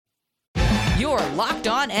You're Locked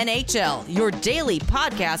On NHL, your daily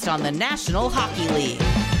podcast on the National Hockey League.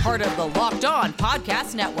 Part of the Locked On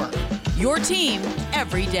Podcast Network, your team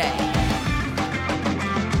every day.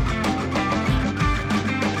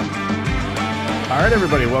 All right,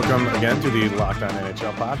 everybody, welcome again to the Locked On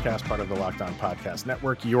NHL podcast, part of the Locked On Podcast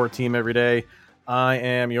Network, your team every day. I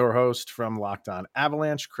am your host from Locked On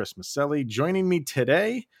Avalanche, Chris Maselli. Joining me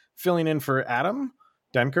today, filling in for Adam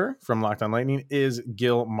Denker from Locked On Lightning, is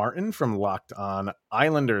Gil Martin from Locked On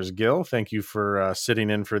Islanders. Gil, thank you for sitting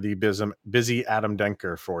in for the busy Adam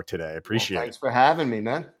Denker for today. Appreciate it. Thanks for having me,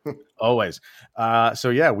 man. Always.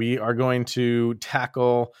 We are going to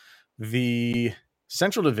tackle the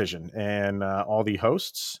Central Division and all the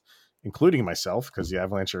hosts, including myself, because the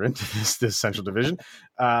Avalanche are into this Central Division.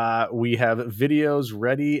 We have videos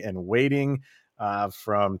ready and waiting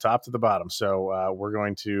from top to the bottom. So we're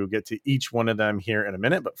going to get to each one of them here in a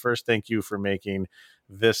minute. But first, thank you for making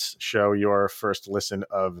this show your first listen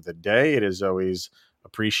of the day. It is always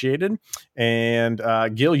appreciated. And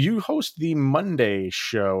Gil, you host the Monday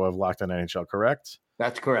show of Locked On NHL, correct?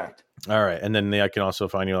 That's correct. All right. And then I can also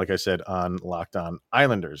find you, like I said, on Locked On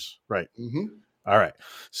Islanders. Right. Mm-hmm. All right.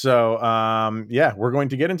 So, we're going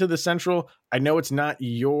to get into the Central. I know it's not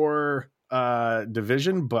your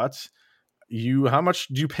division, but how much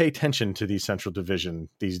do you pay attention to the Central Division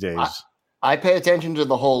these days? I pay attention to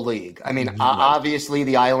the whole league. I mean, obviously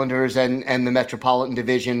the Islanders and the Metropolitan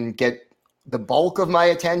Division get the bulk of my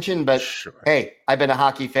attention, but sure. Hey, I've been a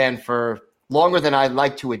hockey fan for longer than I'd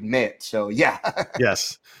like to admit. So yeah.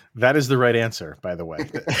 Yes, that is the right answer, by the way.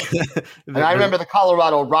 And I remember the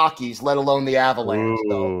Colorado Rockies, let alone the Avalanche.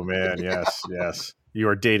 Oh, man. Yes. You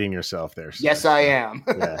are dating yourself there. Sir. Yes, I am.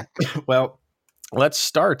 Yeah. Well, let's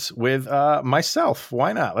start with myself.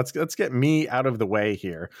 Why not? Let's get me out of the way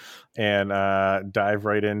here and dive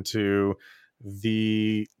right into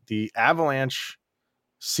the Avalanche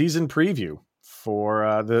season preview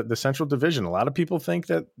for the Central Division. A lot of people think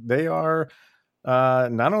that they are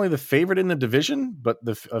not only the favorite in the division, but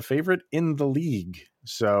a favorite in the league.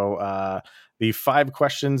 So the 5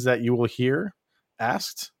 questions that you will hear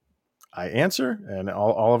asked, I answer, and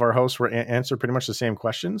all of our hosts will answer pretty much the same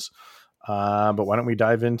questions. But why don't we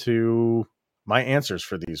dive into my answers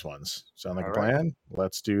for these ones? Sound like a plan?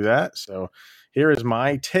 Let's do that. So here is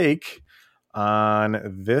my take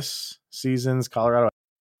on this season's Colorado.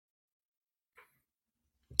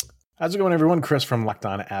 How's it going, everyone? Chris from Locked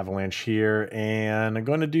On Avalanche here, and I'm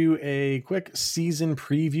going to do a quick season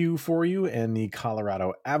preview for you and the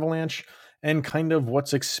Colorado Avalanche and kind of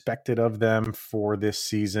what's expected of them for this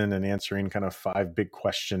season and answering kind of 5 big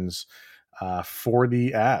questions for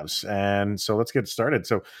the Avs. And so let's get started.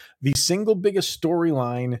 So the single biggest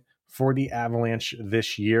storyline for the Avalanche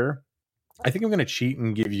this year, I think I'm going to cheat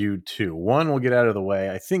and give you 2. One, we'll get out of the way.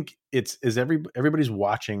 I think everybody's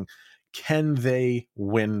watching. Can they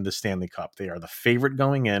win the Stanley Cup? They are the favorite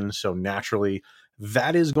going in, so naturally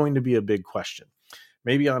that is going to be a big question.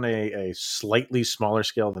 Maybe on a slightly smaller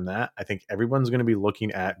scale than that, I think everyone's going to be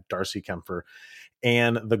looking at Darcy Kuemper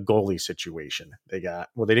and the goalie situation. They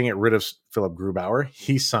didn't get rid of Philip Grubauer.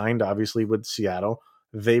 He signed, obviously, with Seattle.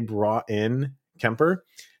 They brought in Kuemper.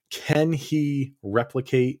 Can he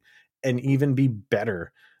replicate and even be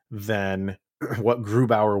better than what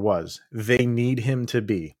Grubauer was? They need him to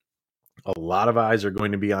be. A lot of eyes are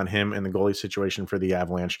going to be on him and the goalie situation for the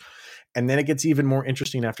Avalanche. And then it gets even more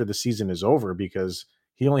interesting after the season is over because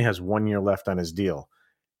he only has 1 year left on his deal.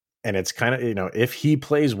 And it's kind of, if he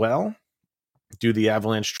plays well, do the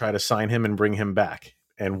Avalanche try to sign him and bring him back?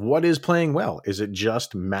 And what is playing well? Is it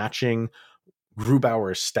just matching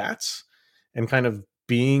Grubauer's stats and kind of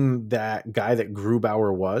being that guy that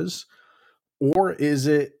Grubauer was? Or is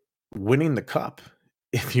it winning the cup?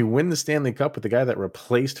 If you win the Stanley Cup with the guy that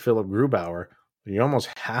replaced Philip Grubauer, you almost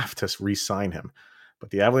have to re-sign him. But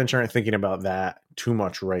the Avalanche aren't thinking about that too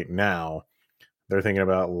much right now. They're thinking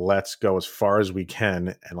about let's go as far as we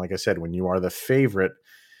can. And like I said, when you are the favorite,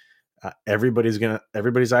 everybody's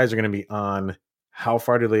eyes are going to be on how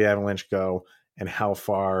far do the Avalanche go and how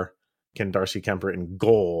far can Darcy Kuemper in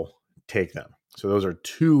goal take them. So those are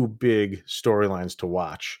 2 big storylines to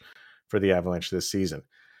watch for the Avalanche this season.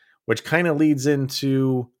 Which kind of leads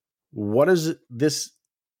into what is this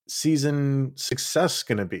season success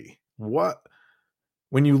going to be?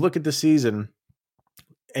 When you look at the season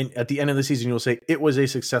and at the end of the season, you'll say it was a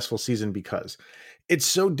successful season because it's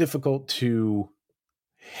so difficult to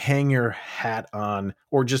hang your hat on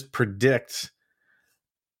or just predict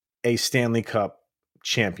a Stanley Cup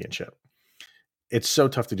championship. It's so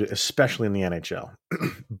tough to do, especially in the NHL.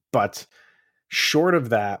 But short of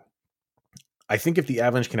that, I think if the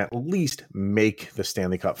Avalanche can at least make the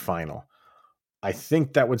Stanley Cup final, I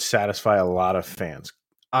think that would satisfy a lot of fans.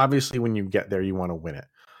 Obviously, when you get there, you want to win it.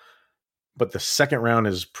 But the second round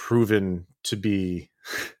is proven to be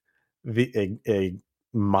a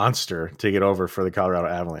monster to get over for the Colorado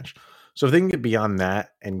Avalanche. So if they can get beyond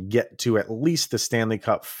that and get to at least the Stanley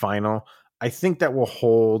Cup final, I think that will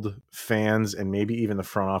hold fans and maybe even the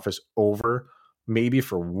front office over maybe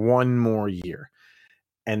for one more year.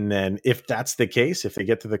 And then if that's the case, if they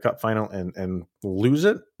get to the cup final and lose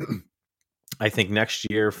it, I think next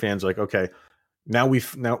year fans are like, okay, now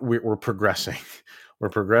we're progressing. We're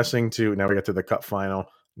progressing to now we get to the cup final.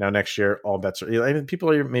 Now next year, all bets are. I mean, people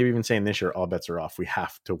are maybe even saying this year, all bets are off. We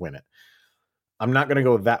have to win it. I'm not going to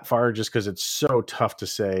go that far just because it's so tough to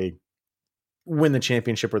say win the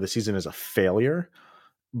championship or the season is a failure.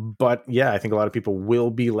 But yeah, I think a lot of people will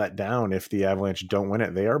be let down if the Avalanche don't win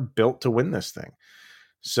it. They are built to win this thing.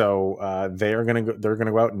 So they're going to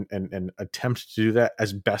go out and attempt to do that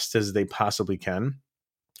as best as they possibly can.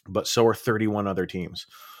 But so are 31 other teams.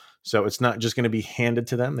 So it's not just going to be handed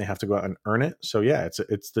to them. They have to go out and earn it. So yeah,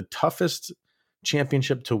 it's the toughest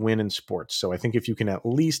championship to win in sports. So I think if you can at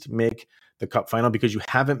least make the cup final because you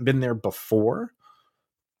haven't been there before,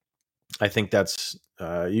 I think that's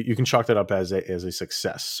you can chalk that up as a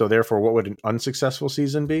success. So therefore, what would an unsuccessful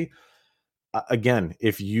season be? Again,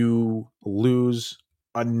 if you lose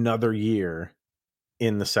another year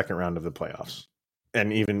in the second round of the playoffs,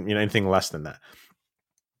 and even anything less than that.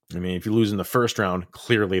 I mean, if you lose in the first round,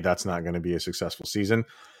 clearly that's not going to be a successful season.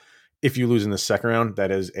 If you lose in the second round,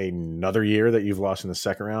 that is another year that you've lost in the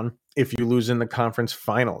second round. If you lose in the conference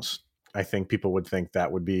finals, I think people would think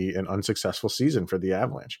that would be an unsuccessful season for the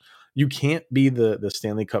Avalanche. You can't be the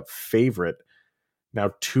Stanley Cup favorite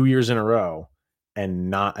now 2 years in a row and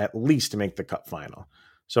not at least make the cup final.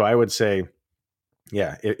 So I would say,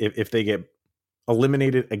 yeah, if they get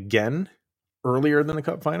eliminated again earlier than the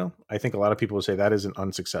cup final, I think a lot of people would say that is an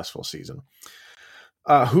unsuccessful season.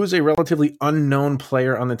 Who's a relatively unknown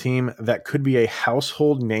player on the team that could be a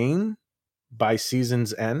household name by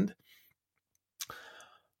season's end?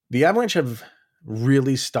 The Avalanche have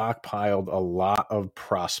really stockpiled a lot of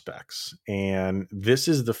prospects, and this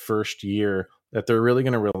is the first year that they're really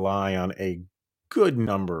going to rely on a good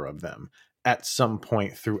number of them at some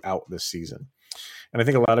point throughout the season. And I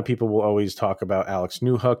think a lot of people will always talk about Alex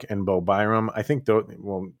Newhook and Bo Byram. I think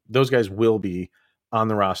those guys will be on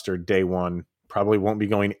the roster day one, probably won't be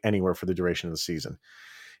going anywhere for the duration of the season.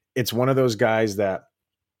 It's one of those guys that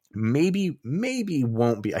maybe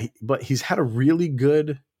won't be, but he's had a really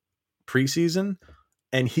good preseason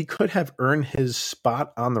and he could have earned his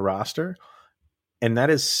spot on the roster. And that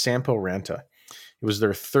is Sampo Ranta. It was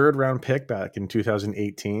their third round pick back in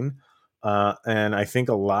 2018. And I think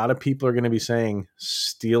a lot of people are going to be saying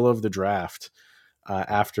steal of the draft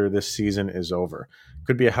after this season is over.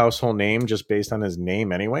 Could be a household name just based on his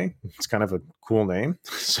name anyway. It's kind of a cool name.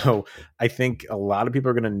 So I think a lot of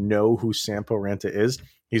people are going to know who Sampo Ranta is.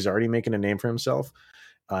 He's already making a name for himself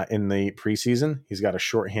in the preseason. He's got a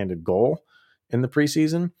shorthanded goal in the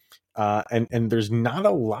preseason. And there's not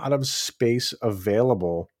a lot of space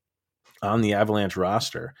available on the Avalanche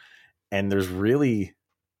roster. And there's really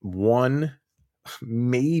one,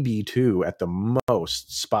 maybe two at the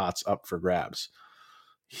most spots up for grabs.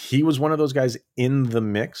 He was one of those guys in the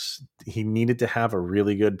mix. He needed to have a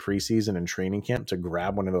really good preseason and training camp to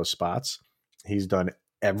grab one of those spots. He's done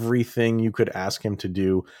everything you could ask him to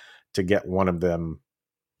do to get one of them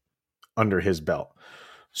under his belt.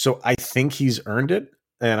 So I think he's earned it.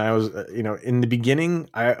 And I was, in the beginning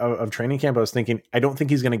of training camp, I was thinking, I don't think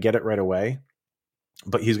he's going to get it right away.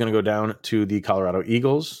 But he's going to go down to the Colorado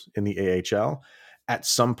Eagles in the AHL, at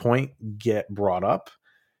some point get brought up.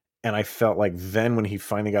 And I felt like then when he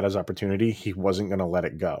finally got his opportunity, he wasn't going to let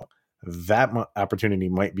it go. That opportunity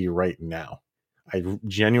might be right now. I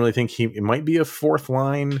genuinely think it might be a fourth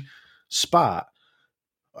line spot,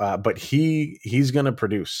 but he's going to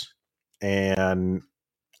produce. And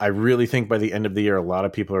I really think by the end of the year, a lot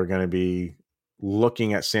of people are going to be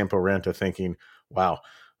looking at Sampo Ranta thinking, wow,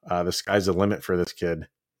 the sky's the limit for this kid.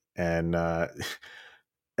 And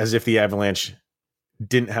as if the Avalanche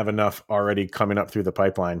didn't have enough already coming up through the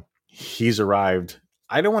pipeline, he's arrived.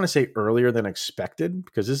 I don't want to say earlier than expected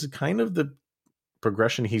because this is kind of the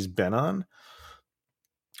progression he's been on.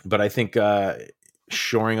 But I think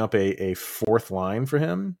shoring up a fourth line for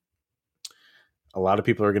him, a lot of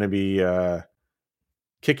people are going to be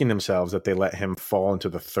kicking themselves that they let him fall into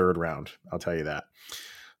the third round. I'll tell you that.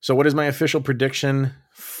 So what is my official prediction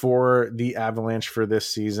for the Avalanche for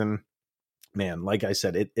this season? Man, like I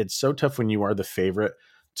said, it's so tough when you are the favorite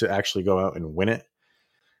to actually go out and win it.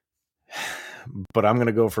 But I'm going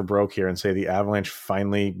to go for broke here and say the Avalanche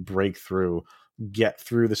finally break through get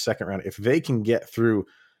through the second round, if they can get through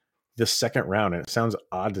the second round, and it sounds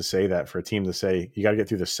odd to say that for a team to say you got to get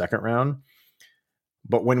through the second round,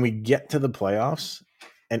 but when we get to the playoffs,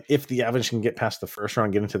 and if the Avalanche can get past the first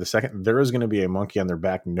round, get into the second, there is going to be a monkey on their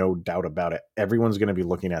back, no doubt about it. Everyone's going to be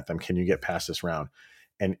looking at them. Can you get past this round?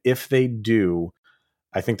 And if they do,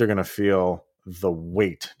 I think they're going to feel the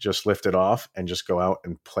weight just lifted off and just go out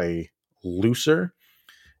and play looser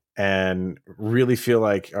and really feel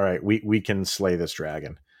like, all right, we can slay this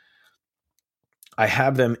dragon. I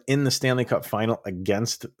have them in the Stanley Cup final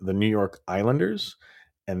against the New York Islanders,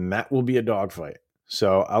 and that will be a dogfight.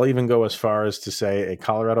 So I'll even go as far as to say a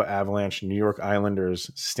Colorado Avalanche, New York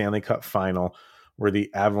Islanders Stanley Cup final where the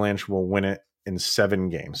Avalanche will win it in 7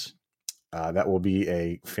 games. That will be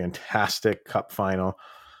a fantastic cup final.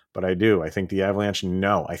 But I think the Avalanche,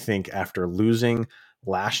 no. I think after losing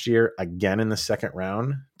last year again in the second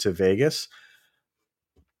round to Vegas,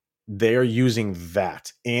 they're using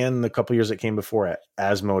that and the couple years that came before it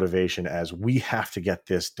as motivation, as we have to get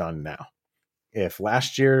this done now. If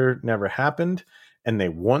last year never happened and they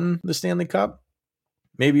won the Stanley Cup,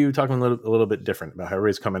 maybe we're talking a little bit different about how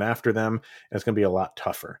everybody's coming after them, and it's going to be a lot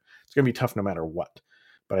tougher. It's going to be tough no matter what.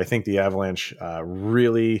 But I think the Avalanche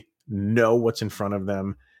really know what's in front of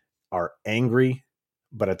them, are angry,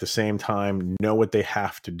 but at the same time know what they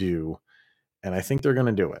have to do, and I think they're going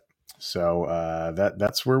to do it. So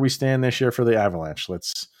that's where we stand this year for the Avalanche.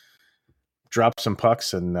 Let's drop some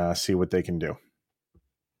pucks and see what they can do.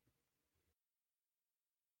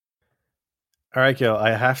 All right, Gil,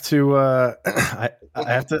 I have to I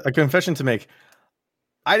have to a confession to make.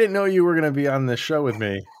 I didn't know you were going to be on this show with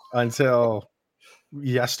me until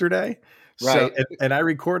yesterday. Right. So, and I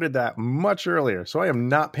recorded that much earlier. So I am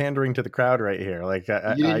not pandering to the crowd right here. Like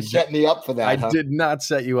you didn't set me up for that. I did not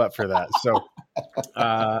set you up for that. So,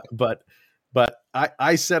 but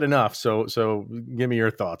I said enough. So give me your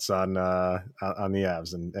thoughts on the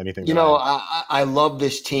Avs and anything. You know, I love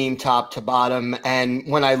this team top to bottom. And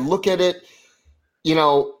when I look at it, you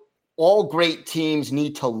know, all great teams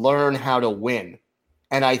need to learn how to win.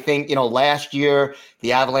 And I think, you know, last year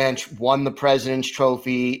the Avalanche won the President's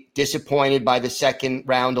Trophy, disappointed by the second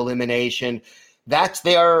round elimination. That's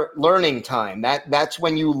their learning time. That's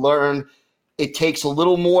when you learn it takes a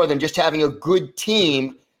little more than just having a good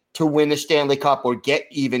team to win a Stanley Cup or get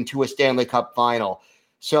even to a Stanley Cup final.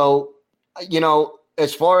 So, you know,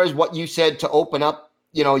 as far as what you said to open up,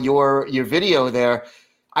 you know, your video there,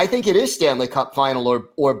 I think it is Stanley Cup final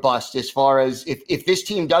or bust, as far as if this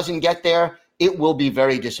team doesn't get there, it will be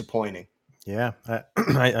very disappointing. Yeah.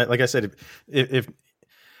 I like I said, if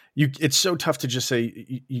you, it's so tough to just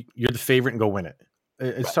say you're the favorite and go win it.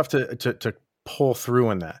 It's tough to pull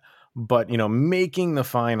through in that. But, you know, making the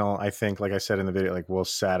final, I think, like I said in the video, like will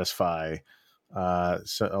satisfy a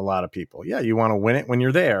lot of people. Yeah, you want to win it when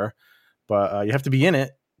you're there, but you have to be in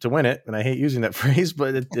it to win it. And I hate using that phrase,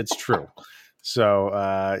 but it's true. So,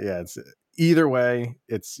 yeah, it's either way.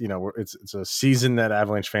 It's, you know, it's a season that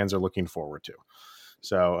Avalanche fans are looking forward to.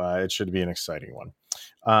 So it should be an exciting one.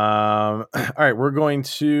 All right, we're going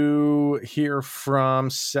to hear from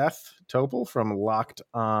Seth Topol from Locked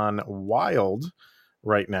on Wild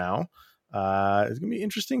right now. It's going to be an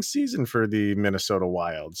interesting season for the Minnesota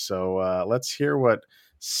Wild. So let's hear what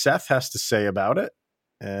Seth has to say about it,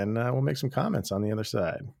 and we'll make some comments on the other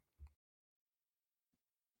side.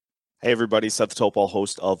 Hey everybody, Seth Topol,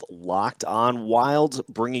 host of Locked on Wild,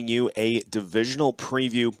 bringing you a divisional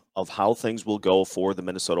preview of how things will go for the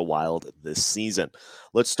Minnesota Wild this season.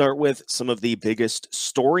 Let's start with some of the biggest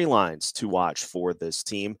storylines to watch for this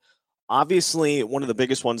team. Obviously, one of the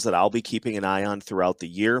biggest ones that I'll be keeping an eye on throughout the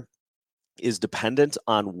year is dependent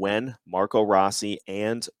on when Marco Rossi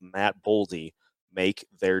and Matt Boldy make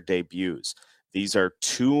their debuts. These are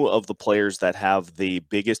two of the players that have the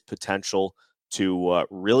biggest potential to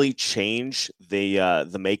really change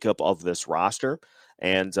the makeup of this roster.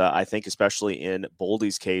 And I think especially in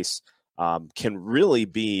Boldy's case, can really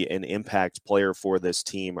be an impact player for this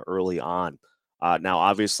team early on. Now,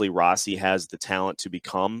 obviously, Rossi has the talent to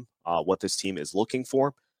become what this team is looking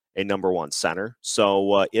for, a number one center.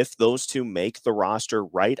 So if those two make the roster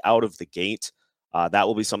right out of the gate, that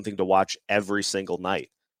will be something to watch every single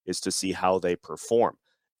night, is to see how they perform.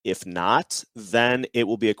 If not, then it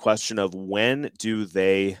will be a question of when do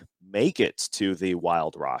they make it to the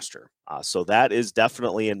Wild roster. So that is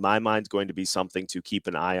definitely, in my mind, going to be something to keep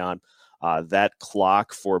an eye on. That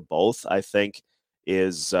clock for both, I think,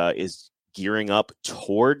 is gearing up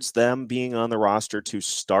towards them being on the roster to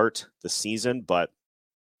start the season. But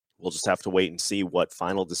we'll just have to wait and see what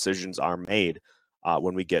final decisions are made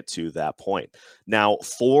when we get to that point. Now,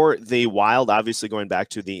 for the Wild, obviously going back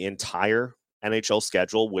to the entire NHL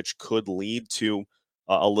schedule, which could lead to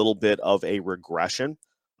a little bit of a regression.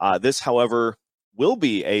 This, however, will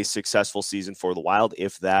be a successful season for the Wild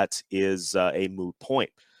if that is a moot point.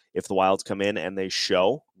 If the Wilds come in and they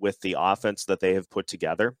show with the offense that they have put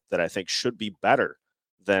together that I think should be better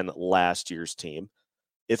than last year's team,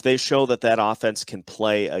 if they show that that offense can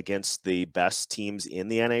play against the best teams in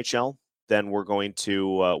the NHL, then we're going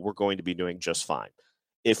to be doing just fine.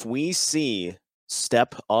 If we see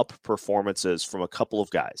step up performances from a couple of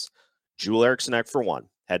guys, Joel Eriksson for one,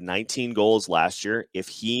 had 19 goals last year. If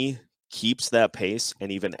he keeps that pace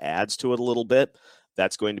and even adds to it a little bit,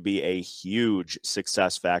 that's going to be a huge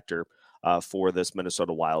success factor for this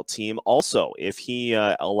Minnesota Wild team. Also, if he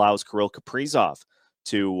allows Kirill Kaprizov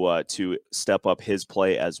to step up his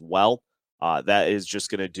play as well, that is just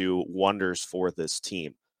going to do wonders for this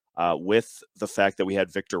team. With the fact that we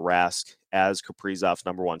had Victor Rask as Kaprizov's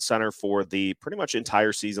number one center for the pretty much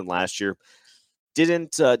entire season last year,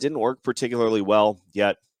 didn't work particularly well,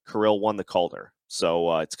 yet Kirill won the Calder.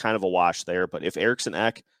 So it's kind of a wash there. But if Eriksson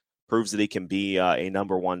Ek proves that he can be a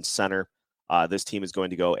number one center, this team is going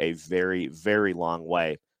to go a very, very long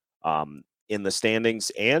way in the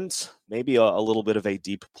standings and maybe a little bit of a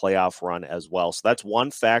deep playoff run as well. So that's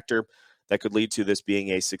one factor that could lead to this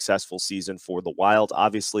being a successful season for the Wild.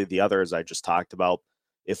 Obviously, the other, as I just talked about,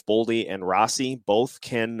 if Boldy and Rossi both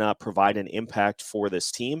can provide an impact for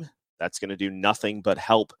this team, that's going to do nothing but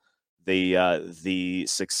help the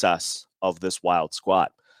success of this Wild squad.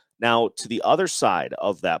 Now, to the other side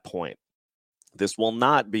of that point, this will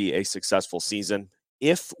not be a successful season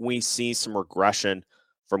if we see some regression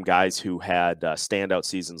from guys who had standout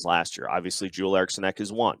seasons last year. Obviously, Joel Eriksson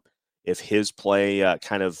is one. If his play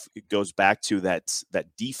kind of goes back to that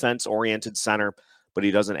defense-oriented center, but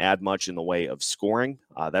he doesn't add much in the way of scoring,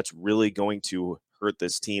 that's really going to hurt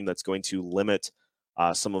this team. That's going to limit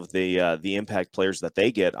some of the impact players that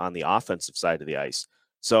they get on the offensive side of the ice.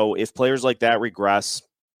 So if players like that regress,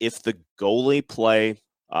 if the goalie play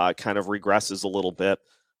kind of regresses a little bit,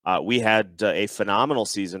 we had a phenomenal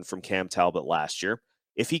season from Cam Talbot last year.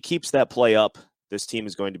 If he keeps that play up, this team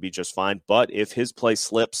is going to be just fine. But if his play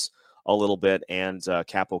slips a little bit and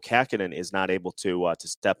Kaapo Kähkönen is not able to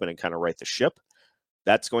step in and kind of right the ship,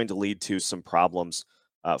 that's going to lead to some problems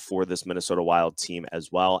for this Minnesota Wild team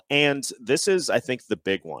as well. And this is, I think, the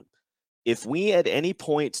big one. If we at any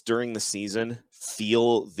point during the season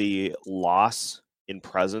feel the loss in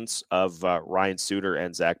presence of Ryan Suter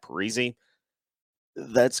and Zach Parise,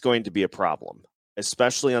 that's going to be a problem,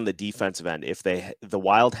 especially on the defensive end. If the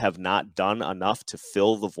Wild have not done enough to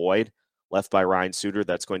fill the void left by Ryan Suter,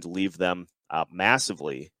 that's going to leave them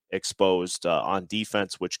massively exposed on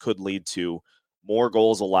defense, which could lead to more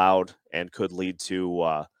goals allowed and could lead to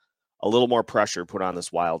a little more pressure put on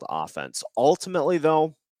this Wild offense. Ultimately,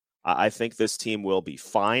 though, I think this team will be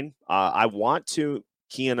fine. I want to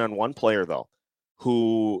key in on one player, though,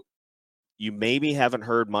 who you maybe haven't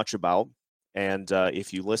heard much about. And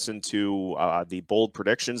if you listen to the bold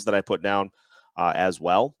predictions that I put down as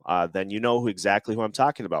well, then you know exactly who I'm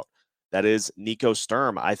talking about. That is Nico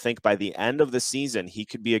Sturm. I think by the end of the season, he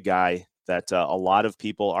could be a guy that a lot of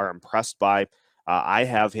people are impressed by. I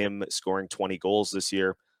have him scoring 20 goals this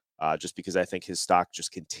year just because I think his stock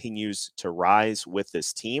just continues to rise with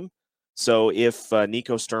this team. So if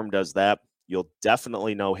Nico Sturm does that, you'll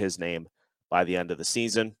definitely know his name by the end of the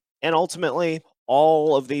season. And ultimately,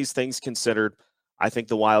 all of these things considered, I think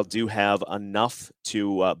the Wild do have enough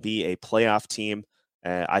to be a playoff team.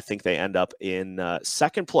 I think they end up in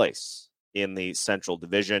second place in the Central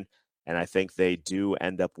Division, and I think they do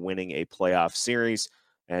end up winning a playoff series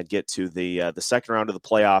and get to the second round of the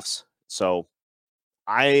playoffs. So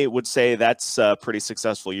I would say that's a pretty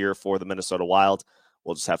successful year for the Minnesota Wild.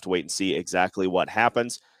 We'll just have to wait and see exactly what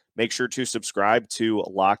happens. Make sure to subscribe to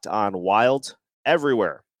Locked On Wild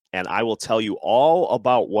everywhere, and I will tell you all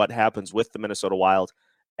about what happens with the Minnesota Wild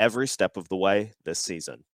every step of the way this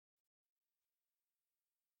season.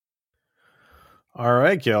 All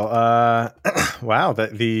right, Gil. Wow,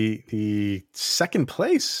 the second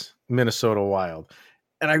place Minnesota Wild.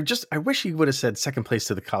 And I wish he would have said second place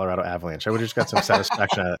to the Colorado Avalanche. I would have just got some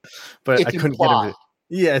satisfaction out of it. But I couldn't get him to.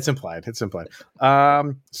 Yeah, it's implied. It's implied.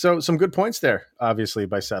 So some good points there, obviously,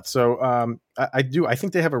 by Seth. So I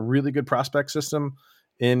think they have a really good prospect system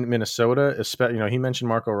in Minnesota. He mentioned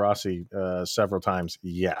Marco Rossi several times.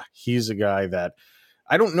 Yeah, he's a guy that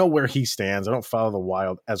I don't know where he stands. I don't follow the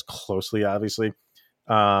Wild as closely, obviously.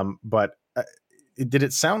 But did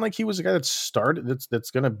it sound like he was a guy that started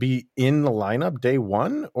that's going to be in the lineup day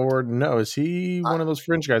one, or no? Is he one of those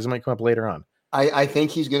fringe guys that might come up later on? I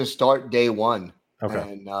think he's going to start day one. Okay.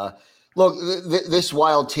 And look, this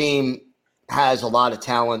Wild team has a lot of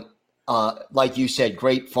talent. Like you said,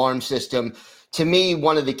 great farm system. To me,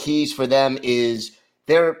 one of the keys for them is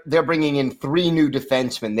they're bringing in 3 new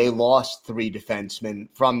defensemen. They lost 3 defensemen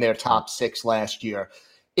from their top 6 last year.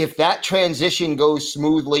 If that transition goes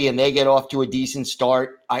smoothly and they get off to a decent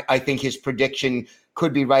start, I think his prediction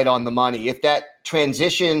could be right on the money. If that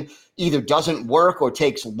transition either doesn't work or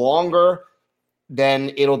takes longer,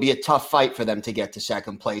 then it'll be a tough fight for them to get to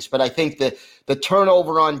second place. But I think the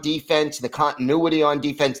turnover on defense, the continuity on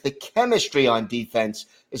defense, the chemistry on defense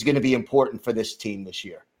is going to be important for this team this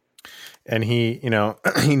year. And he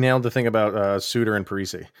nailed the thing about Suter and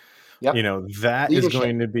Parisi. Yep. That Leadership. is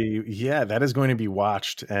going to be, that is going to be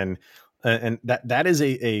watched. And that is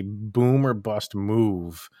a boom or bust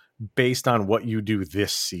move based on what you do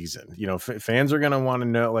this season. Fans are going to want to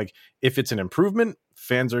know, like, if it's an improvement,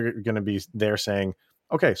 fans are going to be there saying,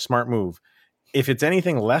 okay, smart move. If it's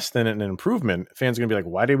anything less than an improvement, fans are going to be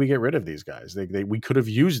like, why did we get rid of these guys? We could have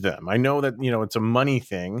used them. I know that, it's a money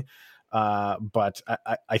thing, but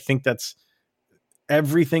I think that's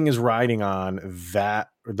everything is riding on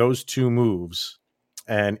those 2 moves,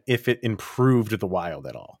 and if it improved the Wild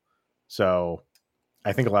at all. So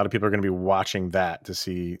I think a lot of people are going to be watching that to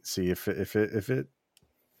see if it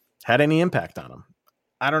had any impact on them.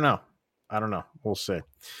 I don't know. We'll see.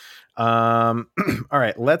 All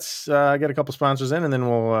right, let's get a couple sponsors in, and then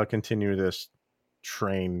we'll continue this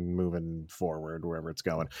train moving forward wherever it's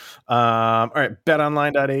going. All right,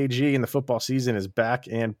 betonline.ag, and the football season is back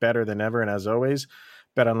and better than ever. And as always,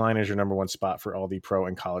 BetOnline is your number one spot for all the pro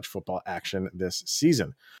and college football action this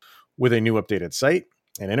season. With a new updated site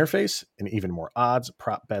and interface and even more odds,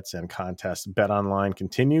 prop bets, and contests, BetOnline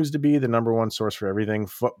continues to be the number one source for everything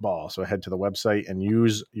football. So head to the website and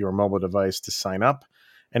use your mobile device to sign up.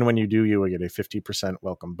 And when you do, you will get a 50%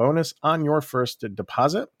 welcome bonus on your first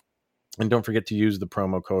deposit. And don't forget to use the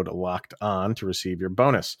promo code LOCKEDON to receive your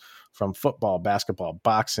bonus. From football, basketball,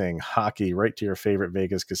 boxing, hockey, right to your favorite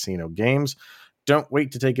Vegas casino games. Don't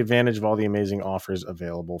wait to take advantage of all the amazing offers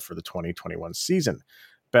available for the 2021 season.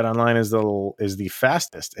 BetOnline is the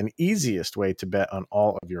fastest and easiest way to bet on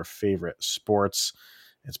all of your favorite sports.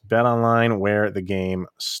 It's BetOnline, where the game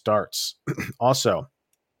starts. Also,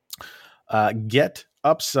 Get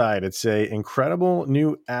Upside. It's an incredible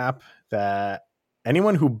new app that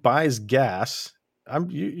anyone who buys gas, I'm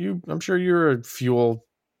sure you're a fuel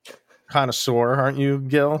connoisseur, aren't you,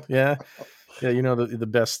 Gil? Yeah, the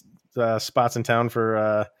best spots in town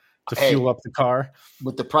for to fuel up the car.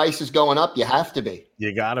 With the prices going up, you have to be.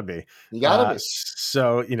 You gotta be.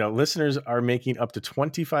 So, listeners are making up to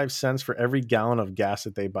 25 cents for every gallon of gas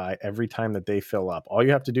that they buy every time that they fill up. All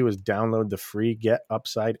you have to do is download the free Get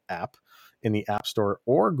Upside app in the App Store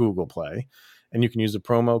or Google Play, and you can use the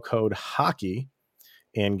promo code HOCKEY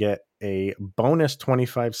and get a bonus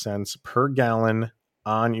 25 cents per gallon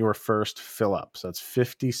on your first fill up. So that's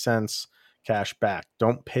 50 cents cash back.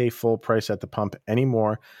 Don't pay full price at the pump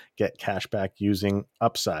anymore. Get cash back using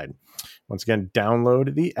Upside. Once again,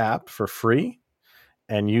 download the app for free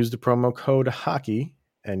and use the promo code HOCKEY,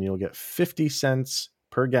 and you'll get 50 cents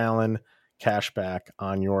per gallon cash back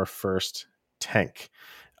on your first tank.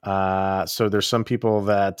 So there's some people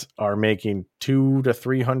that are making $200 to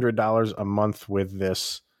 $300 a month with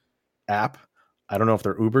this app. I don't know if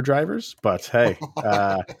they're Uber drivers, but hey,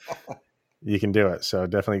 you can do it. So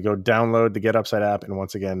definitely go download the Get Upside app. And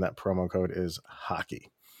once again, that promo code is HOCKEY.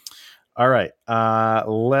 All right.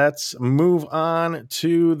 Let's move on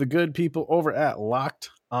to the good people over at Locked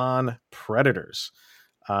On Predators.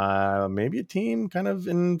 Maybe a team kind of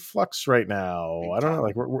in flux right now. I don't know.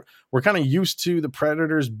 Like we're kind of used to the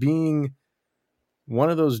Predators being one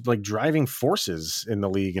of those like driving forces in the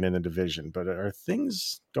league and in the division, but are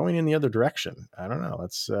things going in the other direction? I don't know.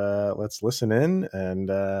 Let's listen in and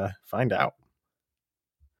find out.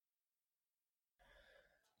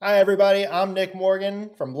 Hi, everybody. I'm Nick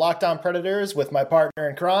Morgan from Locked On Predators with my partner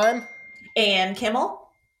in crime, Ann Kimmel.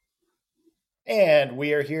 And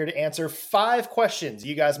we are here to answer 5 questions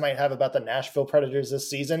you guys might have about the Nashville Predators this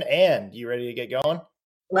season. And you ready to get going?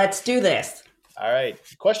 Let's do this. All right.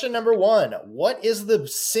 Question number 1. What is the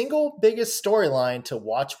single biggest storyline to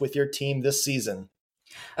watch with your team this season?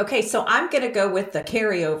 Okay, so I'm going to go with the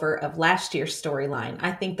carryover of last year's storyline.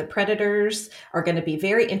 I think the Predators are going to be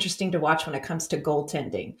very interesting to watch when it comes to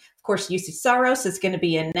goaltending. Of course, UC Saros is going to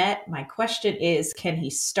be in net. My question is, can he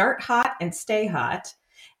start hot and stay hot?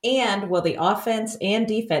 And will the offense and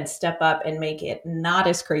defense step up and make it not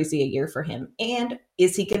as crazy a year for him? And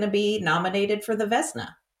is he going to be nominated for the Vezina?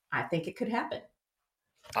 I think it could happen.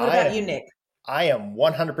 What about you, Nick? I am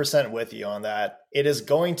 100% with you on that. It is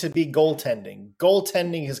going to be goaltending.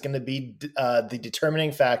 Goaltending is going to be the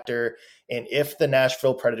determining factor in if the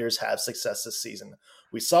Nashville Predators have success this season.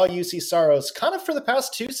 We saw UC Saros kind of for the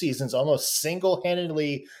past 2 seasons almost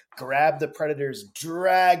single-handedly grab the Predators,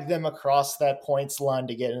 drag them across that points line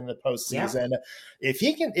to get in the postseason. Yeah.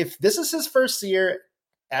 If this is his first year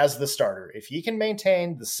as the starter, if he can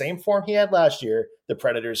maintain the same form he had last year, the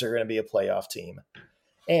Predators are going to be a playoff team.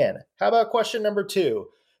 And how about question number 2?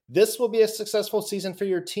 This will be a successful season for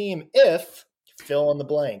your team if, fill in the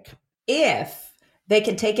blank. If they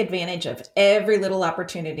can take advantage of every little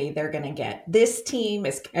opportunity they're going to get. This team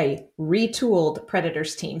is a retooled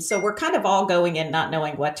Predators team. So we're kind of all going in not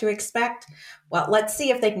knowing what to expect. Well, let's see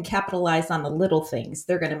if they can capitalize on the little things.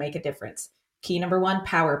 They're going to make a difference. Key number 1,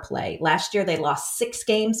 power play. Last year, they lost 6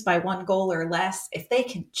 games by 1 goal or less. If they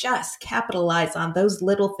can just capitalize on those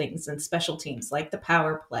little things in special teams like the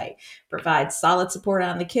power play, provide solid support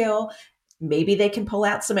on the kill, maybe they can pull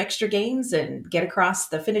out some extra games and get across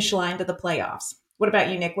the finish line to the playoffs. What about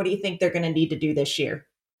you, Nick? What do you think they're going to need to do this year?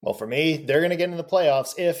 Well, for me, they're going to get into the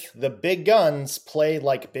playoffs if the big guns play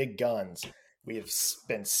like big guns. We've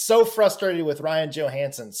been so frustrated with Ryan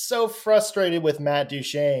Johansson, so frustrated with Matt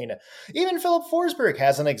Duchene. Even Philip Forsberg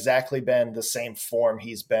hasn't exactly been the same form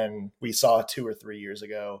we saw 2 or 3 years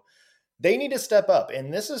ago. They need to step up,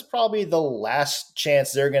 and this is probably the last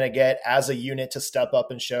chance they're going to get as a unit to step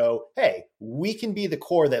up and show, hey, we can be the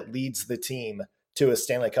core that leads the team to a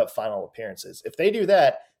Stanley Cup final appearances. If they do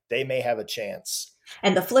that, they may have a chance.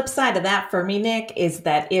 And the flip side of that for me, Nick, is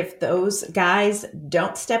that if those guys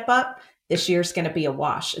don't step up, this year's going to be a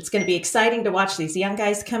wash. It's going to be exciting to watch these young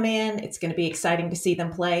guys come in. It's going to be exciting to see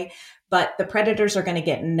them play. But the Predators are going to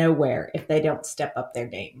get nowhere if they don't step up their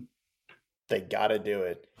game. They got to do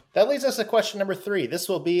it. That leads us to question number 3. This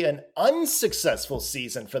will be an unsuccessful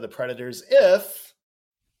season for the Predators if...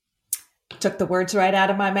 Took the words right out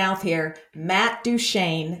of my mouth here. Matt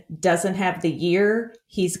Duchene doesn't have the year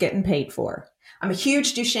he's getting paid for. I'm a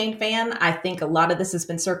huge Duchene fan. I think a lot of this has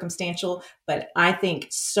been circumstantial, but I think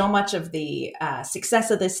so much of the success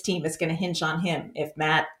of this team is going to hinge on him. If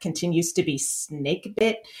Matt continues to be snake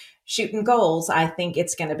bit shooting goals, I think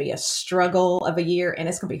it's going to be a struggle of a year, and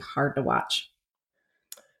it's going to be hard to watch.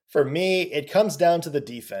 For me, it comes down to the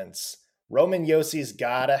defense. Roman Josi's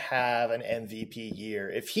got to have an MVP year.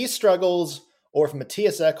 If he struggles or if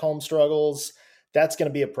Matthias Ekholm struggles, that's going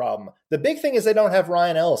to be a problem. The big thing is they don't have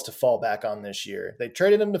Ryan Ellis to fall back on this year. They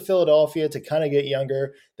traded him to Philadelphia to kind of get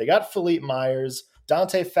younger. They got Philippe Myers.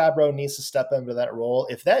 Dante Fabro needs to step into that role.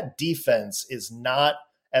 If that defense is not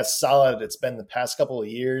as solid as it's been the past couple of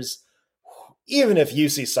years, even if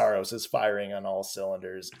UC Saros is firing on all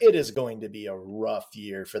cylinders, it is going to be a rough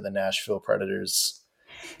year for the Nashville Predators.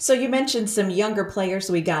 So you mentioned some younger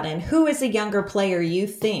players we got in. Who is a younger player you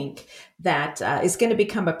think that is going to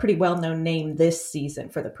become a pretty well-known name this season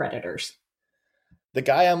for the Predators? The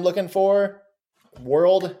guy I'm looking for,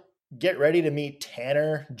 world, get ready to meet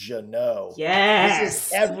Tanner Jeannot. Yes. This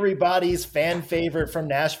is everybody's fan favorite from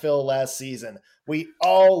Nashville last season. We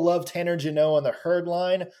all love Tanner Jeannot on the Herd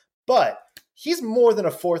line, but he's more than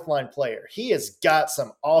a fourth-line player. He has got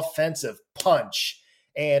some offensive punch,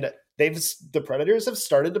 and the Predators have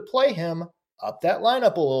started to play him up that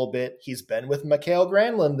lineup a little bit. He's been with Mikael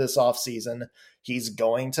Granlund this offseason. He's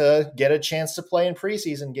going to get a chance to play in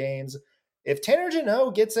preseason games. If Tanner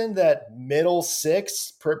Jeannot gets in that middle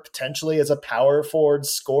 6, potentially as a power forward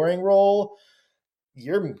scoring role,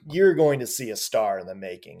 you're going to see a star in the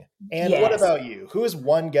making. And yes. What about you? Who is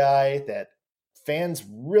one guy that fans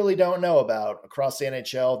really don't know about across the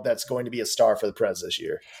NHL that's going to be a star for the Preds this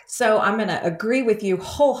year? So I'm going to agree with you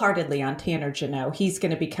wholeheartedly on Tanner Jeannot. He's going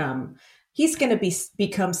to become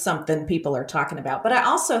something people are talking about. But I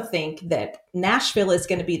also think that Nashville is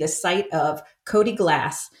going to be the site of Cody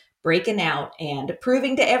Glass breaking out and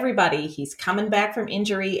proving to everybody he's coming back from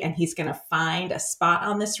injury and he's going to find a spot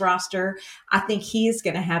on this roster. I think he's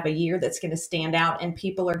going to have a year that's going to stand out and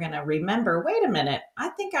people are going to remember, wait a minute, I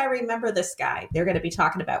think I remember this guy. They're going to be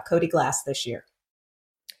talking about Cody Glass this year.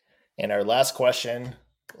 And our last question,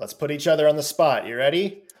 let's put each other on the spot. You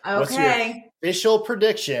ready? Okay. What's your official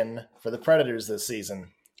prediction for the Predators this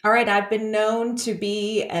season? All right. I've been known to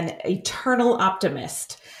be an eternal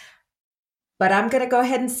optimist. But I'm going to go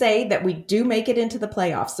ahead and say that we do make it into the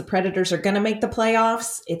playoffs. The Predators are going to make the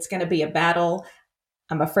playoffs. It's going to be a battle.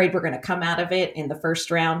 I'm afraid we're going to come out of it in the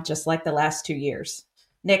first round, just like the last 2 years.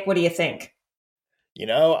 Nick, what do you think?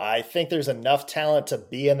 I think there's enough talent to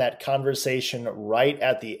be in that conversation right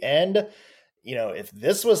at the end. If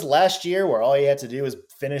this was last year where all you had to do was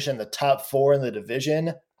finish in the top 4 in the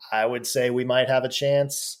division, I would say we might have a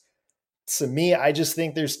chance. To me, I just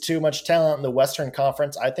think there's too much talent in the Western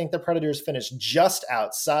Conference. I think the Predators finish just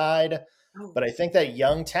outside, but I think that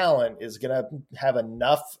young talent is going to have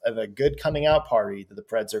enough of a good coming out party that the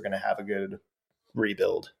Preds are going to have a good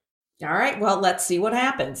rebuild. All right, well, let's see what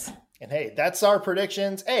happens. And hey, that's our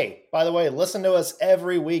predictions. Hey, by the way, listen to us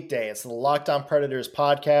every weekday. It's the Locked On Predators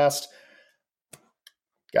podcast.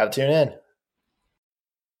 Got to tune in.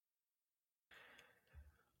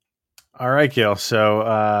 All right, Gil. So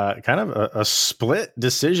kind of a split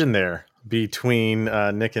decision there between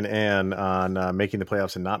Nick and Ann on making the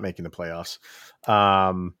playoffs and not making the playoffs.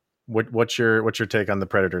 What's your take on the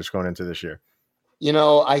Predators going into this year? You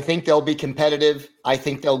know, I think they'll be competitive. I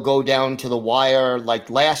think they'll go down to the wire.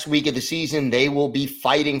 Like last week of the season, they will be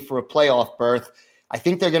fighting for a playoff berth. I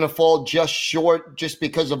think they're going to fall just short just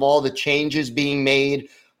because of all the changes being made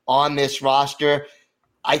on this roster.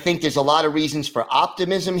 I think there's a lot of reasons for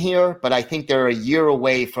optimism here, but I think they're a year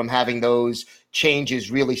away from having those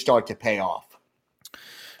changes really start to pay off.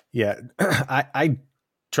 Yeah, I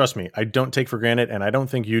trust me, I don't take for granted, and I don't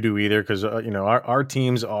think you do either, because our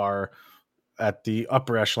teams are at the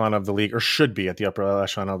upper echelon of the league, or should be at the upper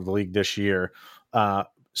echelon of the league this year.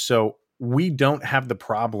 So we don't have the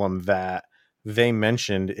problem that they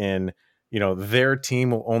mentioned in, their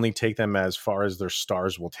team will only take them as far as their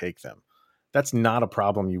stars will take them. That's not a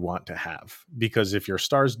problem you want to have, because if your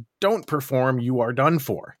stars don't perform, you are done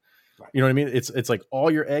for. Right. You know what I mean? It's like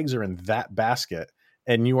all your eggs are in that basket,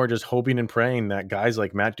 and you are just hoping and praying that guys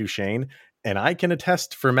like Matt Duchene, and I can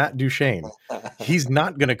attest for Matt Duchene, he's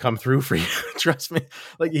not going to come through for you. Trust me.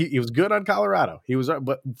 Like he was good on Colorado.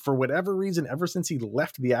 But for whatever reason, ever since he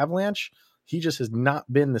left the Avalanche, he just has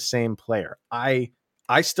not been the same player. I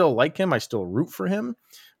still like him. I still root for him,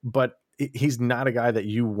 but he's not a guy that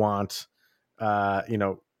you want,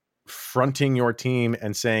 fronting your team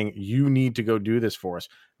and saying, you need to go do this for us.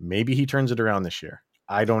 Maybe he turns it around this year.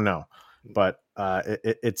 I don't know, but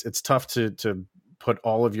it's tough to put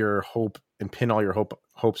all of your hope and pin all your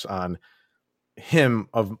hopes on him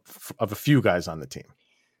of a few guys on the team.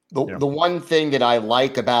 The one thing that I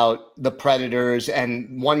like about the Predators,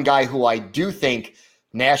 and one guy who I do think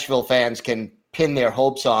Nashville fans can pin their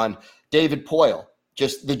hopes on, David Poile,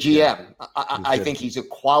 just the GM. Yeah, I think he's a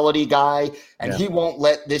quality guy, and he won't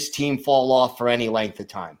let this team fall off for any length of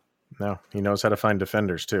time. No, he knows how to find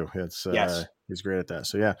defenders too. Yes. He's great at that.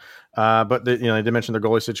 So yeah, but I did mention the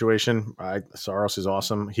goalie situation. Saros is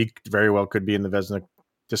awesome. He very well could be in the Vezina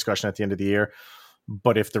discussion at the end of the year.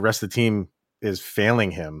 But if the rest of the team is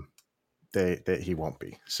failing him, he won't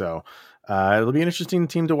be. So it'll be an interesting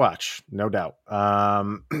team to watch, no doubt.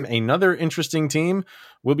 Another interesting team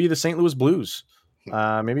will be the St. Louis Blues.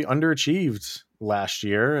 Maybe underachieved last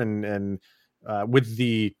year, and with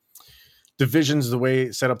the divisions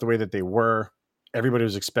set up the way that they were, everybody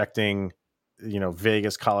was expecting,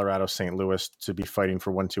 Vegas, Colorado, St. Louis to be fighting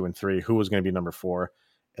for 1, 2, and 3. Who was going to be number 4?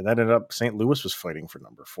 And that ended up St. Louis was fighting for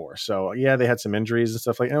number 4. So yeah, they had some injuries and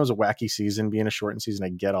stuff like that. It was a wacky season, being a shortened season. I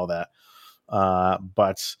get all that.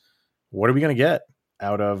 But what are we going to get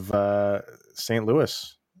out of St.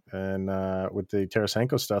 Louis? And with the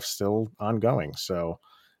Tarasenko stuff still ongoing. So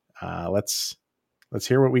let's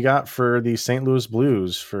hear what we got for the St. Louis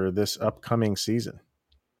Blues for this upcoming season.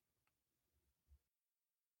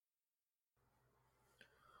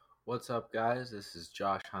 What's up, guys? This is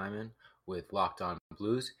Josh Hyman with Locked On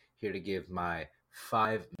Blues, here to give my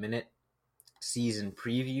 5-minute season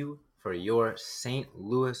preview for your St.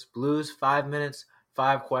 Louis Blues. 5 minutes,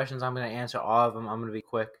 5 questions. I'm going to answer all of them. I'm going to be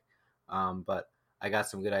quick, but I got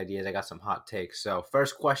some good ideas. I got some hot takes. So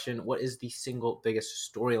first question, what is the single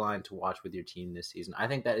biggest storyline to watch with your team this season? I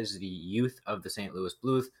think that is the youth of the St. Louis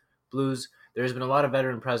Blues. There's been a lot of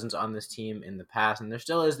veteran presence on this team in the past, and there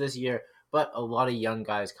still is this year, but a lot of young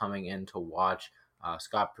guys coming in to watch.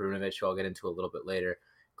 Scott Perunovich, who I'll get into a little bit later,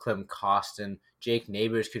 Klim Kostin, Jake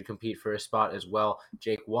Neighbors could compete for a spot as well,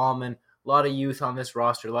 Jake Wallman. A lot of youth on this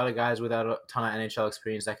roster, a lot of guys without a ton of NHL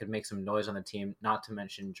experience that could make some noise on the team, not to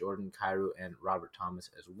mention Jordan Kyrou and Robert Thomas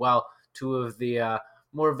as well. 2 of the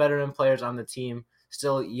more veteran players on the team,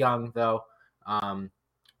 still young though.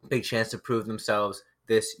 Big chance to prove themselves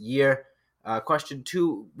this year. Question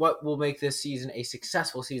 2, what will make this season a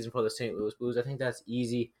successful season for the St. Louis Blues? I think that's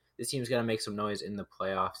easy. This team's going to make some noise in the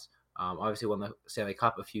playoffs. Obviously won the Stanley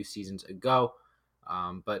Cup a few seasons ago,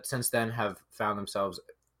 but since then have found themselves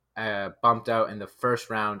bumped out in the first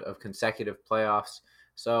round of consecutive playoffs.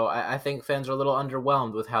 So I think fans are a little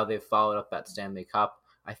underwhelmed with how they've followed up that Stanley Cup.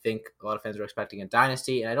 I think a lot of fans are expecting a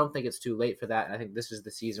dynasty, and I don't think it's too late for that. And I think this is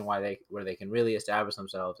the season where they can really establish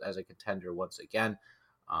themselves as a contender once again.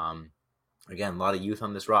 Again, a lot of youth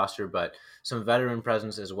on this roster, but some veteran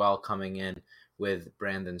presence as well coming in with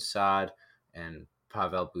Brandon Saad and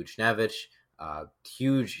Pavel Buchnevich.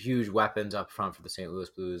 Huge weapons up front for the St. Louis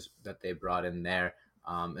Blues that they brought in there,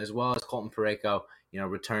 as well as Colton Parayko,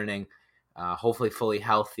 returning, hopefully fully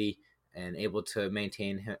healthy and able to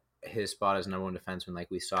maintain his spot as number one defenseman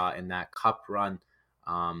like we saw in that cup run.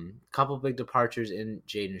 Couple big departures in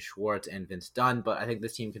Jaden Schwartz and Vince Dunn, but I think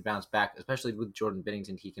this team can bounce back, especially with Jordan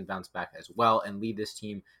Binnington. He can bounce back as well and lead this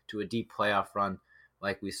team to a deep playoff run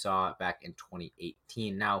like we saw back in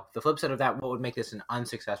 2018. Now, the flip side of that, what would make this an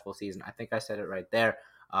unsuccessful season? I think I said it right there,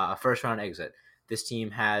 a first-round exit. This team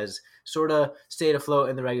has sort of stayed afloat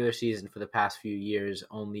in the regular season for the past few years,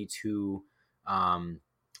 only to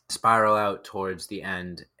spiral out towards the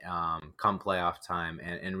end come playoff time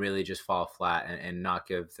and really just fall flat and not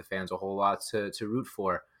give the fans a whole lot to root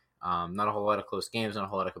for. Not a whole lot of close games, not a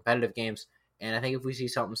whole lot of competitive games. And I think if we see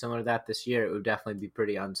something similar to that this year, it would definitely be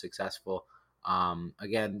pretty unsuccessful.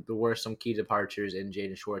 Again, there were some key departures in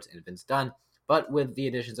Jaden Schwartz and Vince Dunn, but with the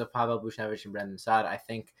additions of Pavel Buchnevich and Brandon Saad, I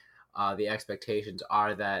think the expectations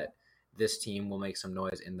are that this team will make some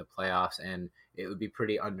noise in the playoffs, and it would be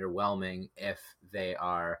pretty underwhelming if they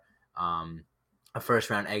are a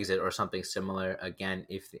first-round exit or something similar. Again,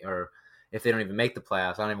 if they don't even make the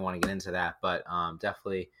playoffs, I don't even want to get into that, but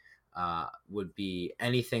definitely would be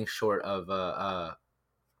anything short of a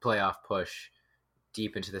playoff push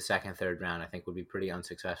deep into the second, third round, I think would be pretty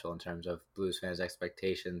unsuccessful in terms of Blues fans'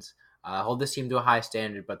 expectations. Hold this team to a high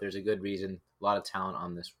standard, but there's a good reason. A lot of talent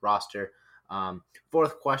on this roster.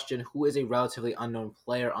 Fourth question, who is a relatively unknown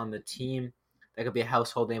player on the team that could be a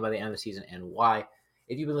household name by the end of the season, and why?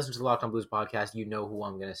 If you've been listening to the Locked On Blues podcast, you know who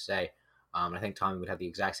I'm going to say. I think Tommy would have the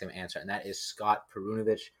exact same answer, and that is Scott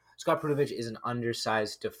Perunovich. Scott Perunovich is an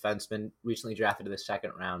undersized defenseman recently drafted to the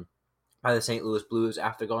second round by the St. Louis Blues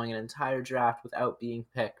after going an entire draft without being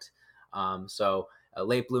picked. So a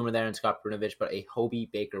late bloomer there in Scott Perunovich, but a Hobey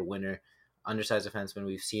Baker winner, undersized defenseman.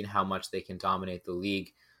 We've seen how much they can dominate the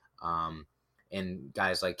league. And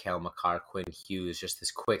guys like Cale Makar, Quinn Hughes, just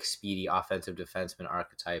this quick, speedy offensive defenseman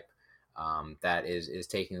archetype that is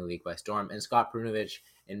taking the league by storm. And Scott Perunovich,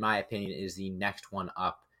 in my opinion, is the next one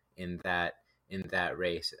up in that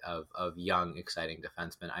race of young, exciting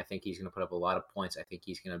defensemen. I think he's going to put up a lot of points. I think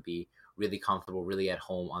he's going to be really comfortable, really at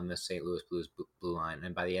home on the St. Louis Blues blue line.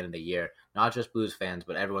 And by the end of the year, not just Blues fans,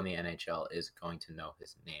 but everyone in the NHL is going to know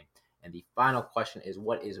his name. And the final question is,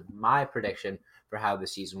 what is my prediction for how the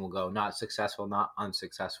season will go? Not successful, not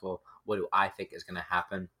unsuccessful. What do I think is going to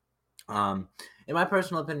happen? In my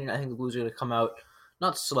personal opinion, I think the Blues are going to come out,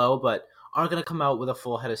 not slow, but aren't going to come out with a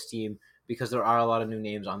full head of steam because there are a lot of new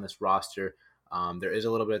names on this roster. There is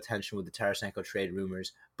a little bit of tension with the Tarasenko trade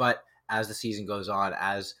rumors, but as the season goes on,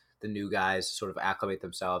 as the new guys sort of acclimate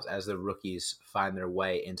themselves, as the rookies find their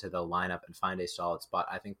way into the lineup and find a solid spot,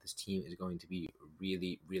 I think this team is going to be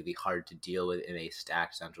really, really hard to deal with in a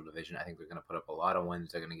stacked Central Division. I think they're going to put up a lot of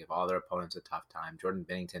wins. They're going to give all their opponents a tough time. Jordan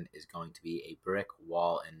Binnington is going to be a brick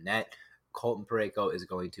wall in net. Colton Parayko is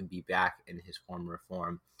going to be back in his former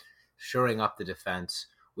form, shoring up the defense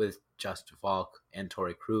with Just Falk and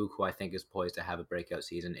Torrey Krug, who I think is poised to have a breakout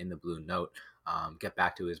season in the Blue Note, get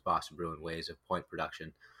back to his Boston Bruin ways of point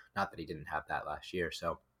production. Not that he didn't have that last year.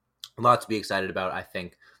 So a lot to be excited about. I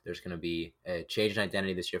think there's going to be a change in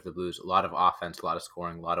identity this year for the Blues. A lot of offense, a lot of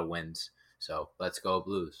scoring, a lot of wins. So let's go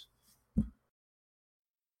Blues.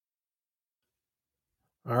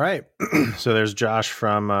 All right. So there's Josh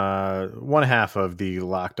from one half of the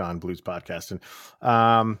Locked On Blues podcast.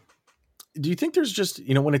 And do you think there's just,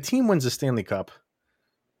 when a team wins a Stanley Cup,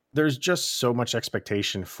 there's just so much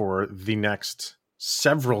expectation for the next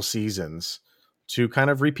several seasons to kind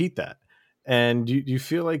of repeat that? And do you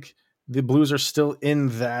feel like the Blues are still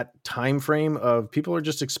in that time frame of people are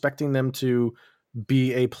just expecting them to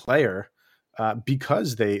be a player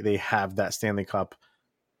because they have that Stanley Cup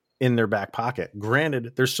in their back pocket?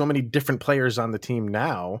 Granted, there's so many different players on the team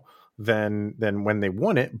now than when they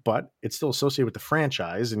won it, but it's still associated with the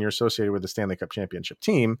franchise, and you're associated with the Stanley Cup championship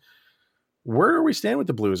team. Where are we standing with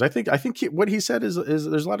the Blues? I think what he said is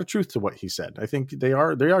there's a lot of truth to what he said. I think they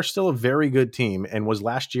are still a very good team, and was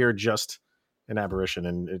last year just an aberration,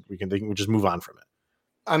 and they can just move on from it.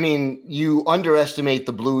 I mean, you underestimate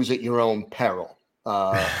the Blues at your own peril.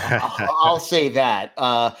 I'll say that.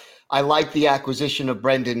 I like the acquisition of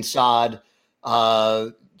Brandon Saad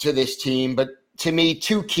to this team, but to me,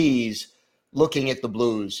 two keys looking at the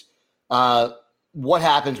Blues. What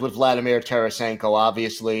happens with Vladimir Tarasenko?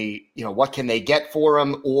 Obviously, what can they get for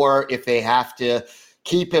him? Or if they have to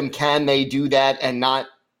keep him, can they do that and not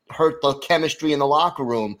hurt the chemistry in the locker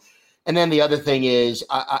room? And then the other thing is,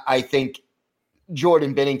 I think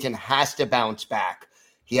Jordan Binnington has to bounce back.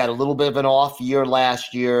 He had a little bit of an off year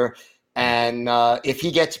last year. And if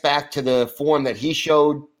he gets back to the form that he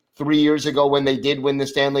showed 3 years ago when they did win the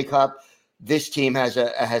Stanley Cup, this team has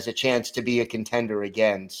a chance to be a contender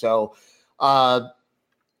again. So, a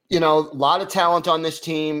lot of talent on this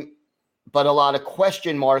team, but a lot of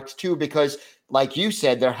question marks too, because like you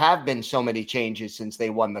said, there have been so many changes since they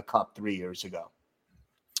won the Cup 3 years ago.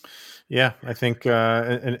 Yeah, I think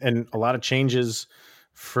and a lot of changes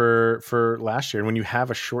for last year. And when you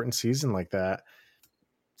have a shortened season like that,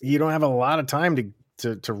 you don't have a lot of time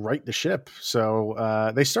to right the ship.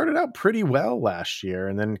 So they started out pretty well last year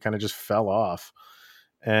and then kind of just fell off.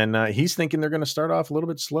 And he's thinking they're going to start off a little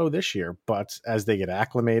bit slow this year, but as they get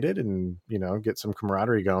acclimated and get some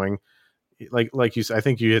camaraderie going, like you said, I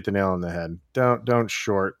think you hit the nail on the head. Don't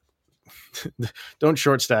short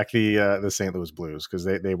stack the St. Louis Blues, because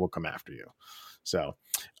they will come after you. So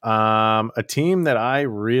a team that I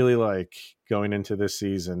really like going into this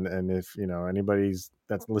season, and if anybody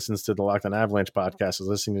that listens to the Locked On Avalanche podcast is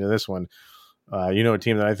listening to this one, a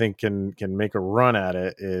team that I think can make a run at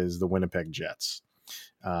it is the Winnipeg Jets.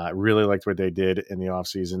 Really liked what they did in the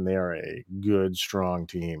offseason. They are a good, strong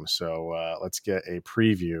team. So let's get a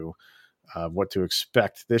preview of what to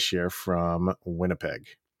expect this year from Winnipeg.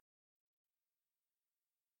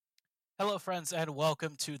 Hello, friends, and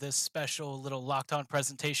welcome to this special little Locked On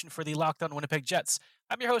presentation for the Locked On Winnipeg Jets.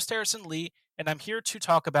 I'm your host, Harrison Lee, and I'm here to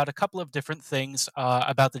talk about a couple of different things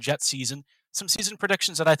about the Jets season, some season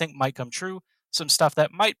predictions that I think might come true, some stuff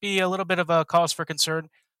that might be a little bit of a cause for concern.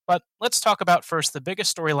 But let's talk about first the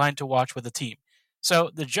biggest storyline to watch with the team.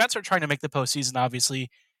 So the Jets are trying to make the postseason,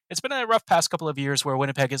 obviously. It's been a rough past couple of years where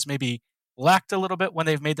Winnipeg has maybe lacked a little bit when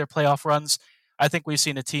they've made their playoff runs. I think we've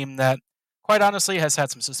seen a team that, quite honestly, has had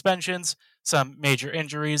some suspensions, some major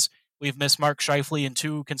injuries. We've missed Mark Scheifele in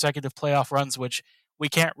 2 consecutive playoff runs, which we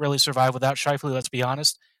can't really survive without Scheifele, let's be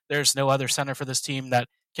honest. There's no other center for this team that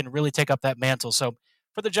can really take up that mantle. So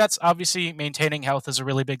for the Jets, obviously, maintaining health is a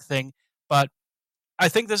really big thing. But I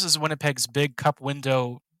think this is Winnipeg's big cup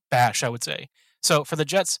window bash, I would say. So for the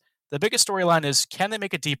Jets, the biggest storyline is, can they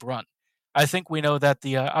make a deep run? I think we know that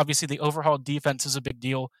obviously the overhauled defense is a big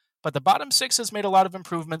deal, but the bottom 6 has made a lot of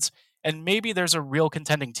improvements, and maybe there's a real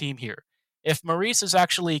contending team here. If Maurice is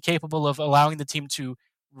actually capable of allowing the team to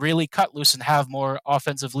really cut loose and have more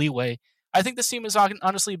offensive leeway, I think this team is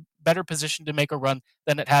honestly better positioned to make a run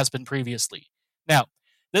than it has been previously. Now,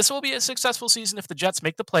 this will be a successful season if the Jets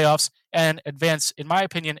make the playoffs and advance, in my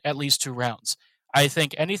opinion, at least 2 rounds. I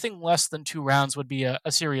think anything less than 2 rounds would be a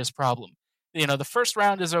serious problem. The first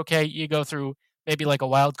round is okay. You go through maybe like a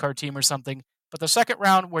wild card team or something. But the second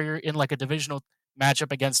round, where you're in like a divisional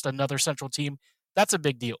matchup against another central team, that's a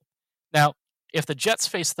big deal. Now, if the Jets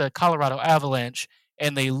face the Colorado Avalanche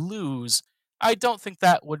and they lose, I don't think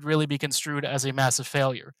that would really be construed as a massive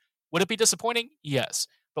failure. Would it be disappointing? Yes.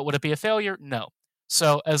 But would it be a failure? No.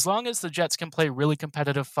 So as long as the Jets can play really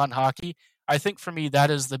competitive, fun hockey, I think for me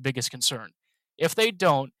that is the biggest concern. If they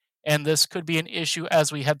don't, and this could be an issue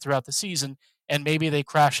as we head throughout the season, and maybe they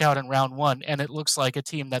crash out in round 1, and it looks like a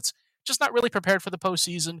team that's just not really prepared for the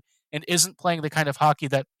postseason and isn't playing the kind of hockey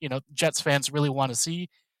that Jets fans really want to see,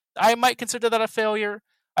 I might consider that a failure.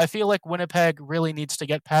 I feel like Winnipeg really needs to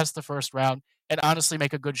get past the first round and honestly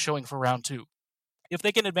make a good showing for round 2. If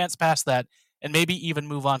they can advance past that and maybe even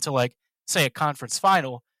move on to, like, say, a conference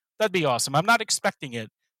final, that'd be awesome. I'm not expecting it,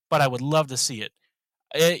 but I would love to see it.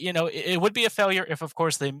 It would be a failure if, of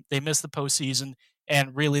course, they miss the postseason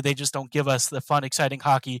and really they just don't give us the fun, exciting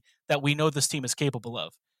hockey that we know this team is capable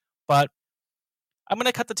of. But I'm going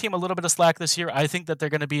to cut the team a little bit of slack this year. I think that they're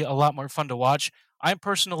going to be a lot more fun to watch. I'm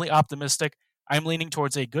personally optimistic. I'm leaning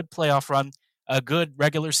towards a good playoff run, a good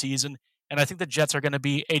regular season, and I think the Jets are going to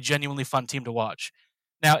be a genuinely fun team to watch.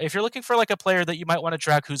 Now, if you're looking for like a player that you might want to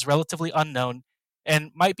track who's relatively unknown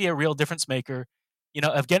and might be a real difference maker,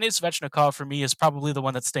 Evgeny Svechnikov for me is probably the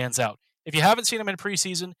one that stands out. If you haven't seen him in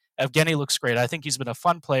preseason, Evgeny looks great. I think he's been a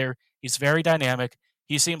fun player. He's very dynamic.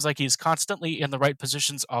 He seems like he's constantly in the right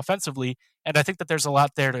positions offensively, and I think that there's a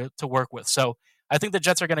lot there to work with. So I think the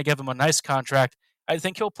Jets are going to give him a nice contract. I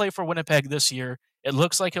think he'll play for Winnipeg this year. It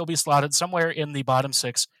looks like he'll be slotted somewhere in the bottom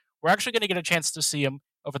 6. We're actually going to get a chance to see him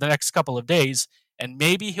over the next couple of days, and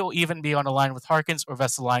maybe he'll even be on a line with Harkins or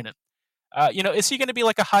Vesalainen. Is he going to be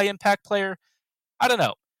like a high-impact player? I don't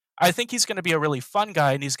know. I think he's going to be a really fun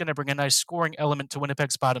guy, and he's going to bring a nice scoring element to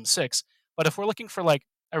Winnipeg's bottom 6. But if we're looking for like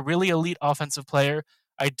a really elite offensive player,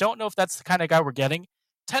 I don't know if that's the kind of guy we're getting.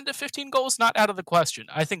 10 to 15 goals, not out of the question.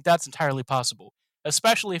 I think that's entirely possible,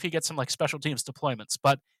 especially if he gets some like special teams deployments.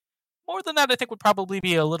 But more than that, I think would probably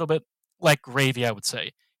be a little bit like gravy, I would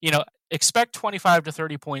say. expect 25 to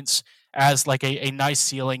 30 points as like a nice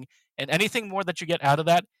ceiling, and anything more that you get out of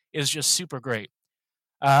that is just super great.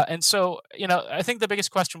 And so, I think the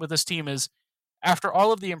biggest question with this team is, after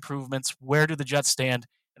all of the improvements, where do the Jets stand,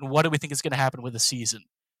 and what do we think is going to happen with the season?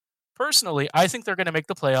 Personally, I think they're going to make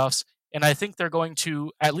the playoffs, and I think they're going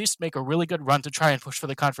to at least make a really good run to try and push for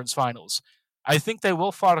the conference finals. I think they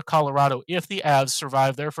will fall to Colorado if the Avs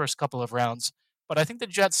survive their first couple of rounds, but I think the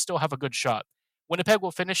Jets still have a good shot. Winnipeg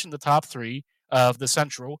will finish in the top three of the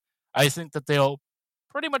Central. I think that they'll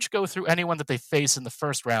pretty much go through anyone that they face in the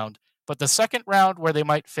first round, but the second round, where they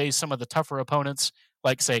might face some of the tougher opponents,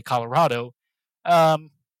 like, say, Colorado, um,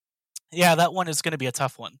 yeah, that one is going to be a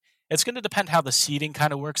tough one. It's going to depend how the seeding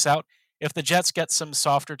kind of works out. If the Jets get some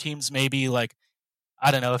softer teams, maybe like,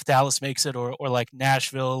 I don't know, if Dallas makes it, or like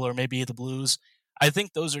Nashville, or maybe the Blues, I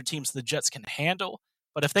think those are teams the Jets can handle.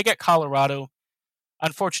 But if they get Colorado,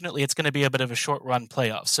 unfortunately, it's going to be a bit of a short run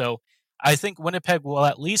playoff. So I think Winnipeg will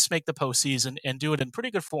at least make the postseason and do it in pretty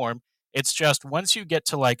good form. It's just once you get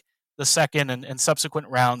to like the second and subsequent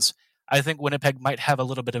rounds, I think Winnipeg might have a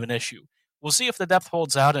little bit of an issue. We'll see if the depth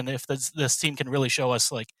holds out and if this team can really show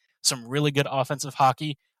us like some really good offensive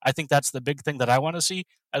hockey. I think that's the big thing that I want to see,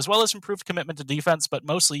 as well as improved commitment to defense, but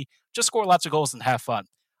mostly just score lots of goals and have fun.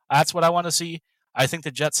 That's what I want to see. I think the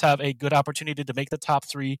Jets have a good opportunity to make the top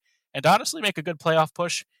three and honestly make a good playoff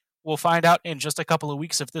push. We'll find out in just a couple of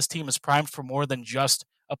weeks if this team is primed for more than just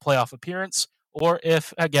a playoff appearance, or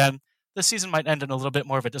if, again, the season might end in a little bit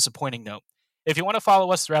more of a disappointing note. If you want to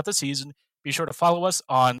follow us throughout the season, be sure to follow us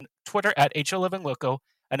on Twitter at HOLivingLoco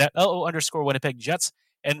and at LO_Winnipeg Jets.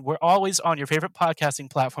 And we're always on your favorite podcasting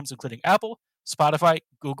platforms, including Apple, Spotify,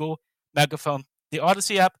 Google, Megaphone, the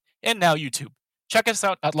Odyssey app, and now YouTube. Check us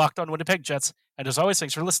out at Locked On Winnipeg Jets. And as always,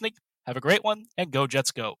 thanks for listening. Have a great one, and go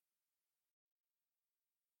Jets go.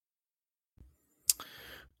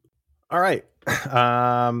 All right.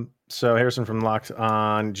 So Harrison from Locked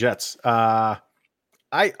On Jets. I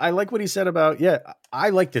like what he said about, I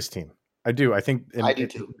like this team. I do. I think I do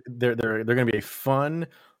too. They're going to be a fun,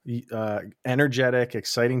 energetic,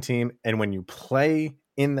 exciting team. And when you play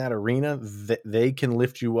in that arena, they can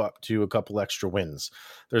lift you up to a couple extra wins.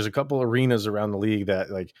 There's a couple arenas around the league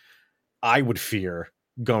that like I would fear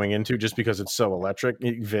going into just because it's so electric.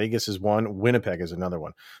 Vegas is one, Winnipeg is another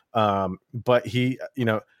one. But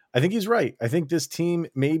I think he's right. I think this team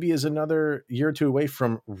maybe is another year or two away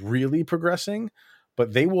from really progressing,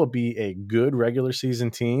 but they will be a good regular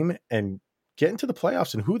season team and get into the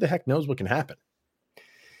playoffs, and who the heck knows what can happen.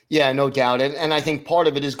 Yeah, no doubt. And I think part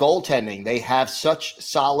of it is goaltending. They have such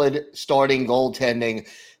solid starting goaltending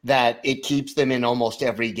that it keeps them in almost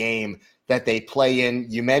every game that they play in.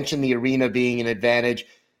 You mentioned the arena being an advantage.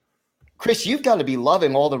 Chris, you've got to be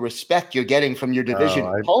loving all the respect you're getting from your division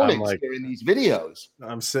opponents here in these videos.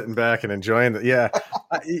 I'm sitting back and enjoying it. Yeah,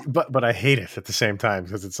 but I hate it at the same time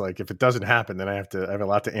because it's like if it doesn't happen, then I have a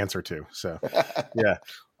lot to answer to. So, yeah.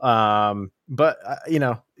 But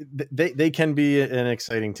they can be an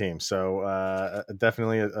exciting team. So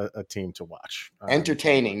definitely a team to watch.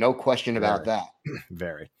 Entertaining, no question about that.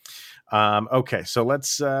 Very. Okay, so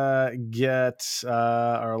let's get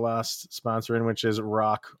our last sponsor in, which is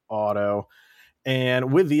Rock Auto.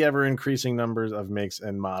 And with the ever-increasing numbers of makes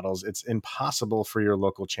and models, it's impossible for your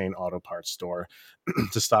local chain auto parts store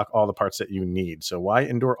to stock all the parts that you need. So why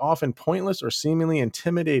endure often pointless or seemingly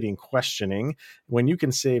intimidating questioning when you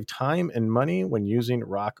can save time and money when using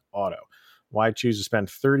Rock Auto? Why choose to spend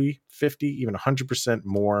 30, 50, even 100%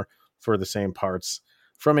 more for the same parts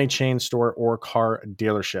from a chain store or car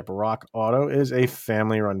dealership? Rock Auto is a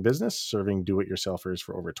family-run business serving do-it-yourselfers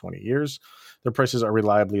for over 20 years. Their prices are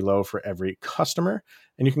reliably low for every customer,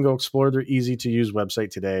 and you can go explore their easy-to-use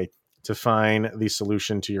website today to find the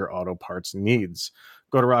solution to your auto parts needs.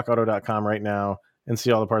 Go to rockauto.com right now and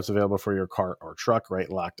see all the parts available for your car or truck, right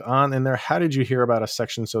Locked On in there. How did you hear about us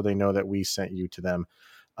section so they know that we sent you to them.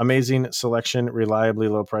 Amazing selection, reliably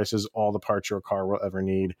low prices, all the parts your car will ever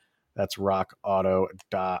need. That's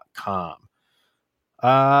rockauto.com.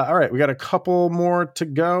 All right, we got a couple more to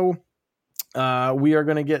go. We are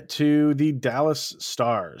going to get to the Dallas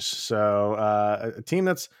Stars. So a team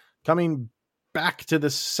that's coming back to the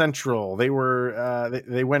Central. They were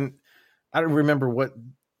they went, I don't remember what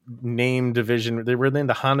name division. They were in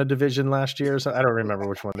the Honda division last year. So I don't remember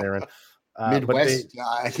which one they were in. Midwest.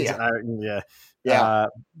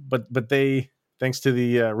 But they, thanks to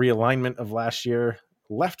the realignment of last year,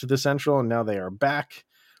 left the Central, and now they are back.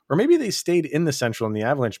 Or maybe they stayed in the Central and the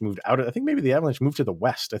Avalanche moved out. I think maybe the Avalanche moved to the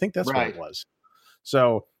West. I think that's what it was.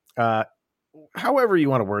 So however you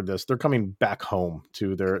want to word this, they're coming back home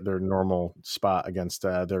to their normal spot against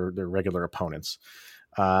their regular opponents.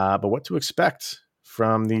 But what to expect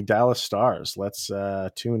from the Dallas Stars? Let's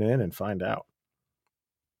tune in and find out.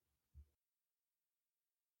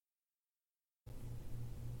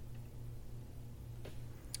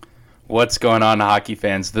 What's going on, hockey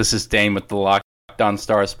fans? This is Dane with the Locked On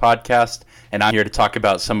Stars podcast, and I'm here to talk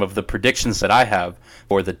about some of the predictions that I have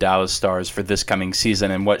for the Dallas Stars for this coming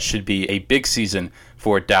season and what should be a big season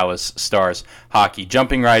for Dallas Stars hockey.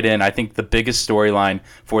 Jumping right in, I think the biggest storyline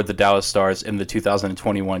for the Dallas Stars in the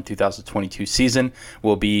 2021-2022 season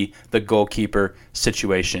will be the goalkeeper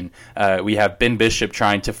situation. We have Ben Bishop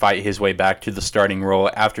trying to fight his way back to the starting role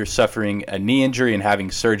after suffering a knee injury and having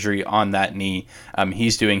surgery on that knee.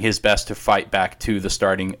 He's doing his best to fight back to the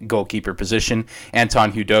starting goalkeeper position.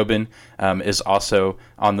 Anton Hudobin is also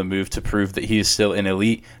on the move to prove that he is still an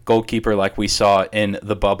elite goalkeeper like we saw in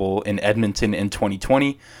the bubble in Edmonton in 2020.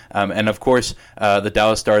 And of course, the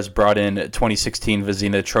Dallas Stars brought in 2016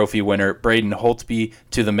 Vezina Trophy winner Braden Holtby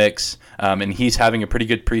to the mix, and he's having a pretty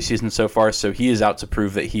good preseason so far, so he is out to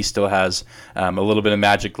prove that he still has a little bit of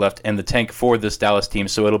magic left in the tank for this Dallas team.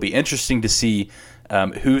 So it'll be interesting to see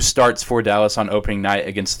who starts for Dallas on opening night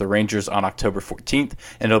against the Rangers on October 14th,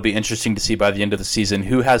 and it'll be interesting to see by the end of the season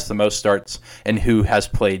who has the most starts and who has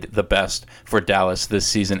played the best for Dallas this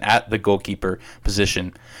season at the goalkeeper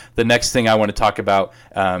position. The next thing I want to talk about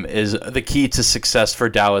is the key to success for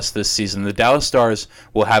Dallas this season. The Dallas Stars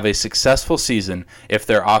will have a successful season if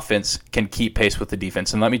their offense can keep pace with the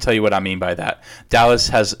defense, and let me tell you what I mean by that. Dallas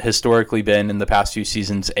has historically been, in the past few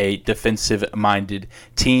seasons, a defensive-minded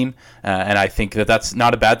team, and I think that that's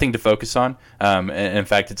not a bad thing to focus on. In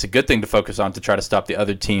fact, it's a good thing to focus on to try to stop the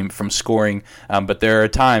other team from scoring, but there are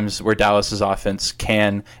times where Dallas's offense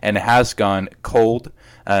can and has gone cold,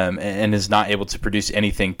 and is not able to produce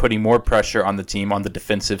anything, putting more pressure on the team on the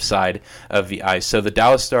defensive side of the ice. So the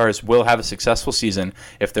Dallas Stars will have a successful season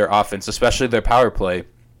if their offense, especially their power play,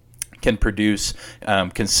 can produce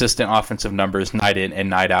consistent offensive numbers night in and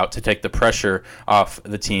night out to take the pressure off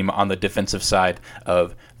the team on the defensive side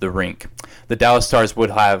of the rink. The Dallas Stars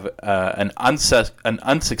would have an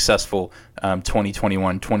unsuccessful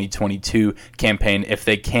 2021-2022 campaign if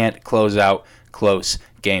they can't close out close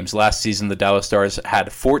games. Last season, the Dallas Stars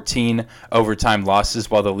had 14 overtime losses,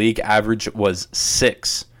 while the league average was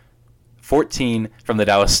 6. 14 from the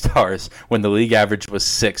Dallas Stars when the league average was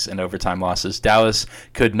 6 in overtime losses. Dallas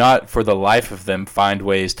could not, for the life of them, find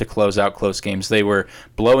ways to close out close games. They were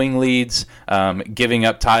blowing leads, giving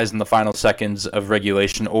up ties in the final seconds of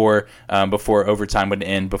regulation, or before overtime would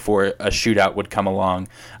end, before a shootout would come along.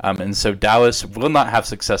 And so Dallas will not have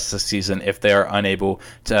success this season if they are unable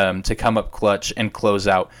to come up clutch and close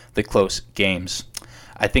out the close games.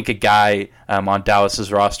 I think a guy on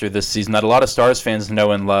Dallas's roster this season that a lot of Stars fans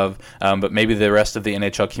know and love, but maybe the rest of the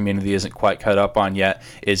NHL community isn't quite caught up on yet,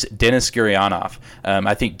 is Denis Gurianov.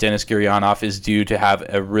 I think Denis Gurianov is due to have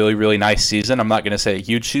a really, really nice season. I'm not going to say a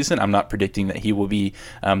huge season. I'm not predicting that he will be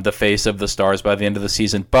the face of the Stars by the end of the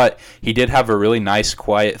season, but he did have a really nice,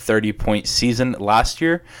 quiet 30-point season last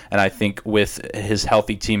year, and I think with his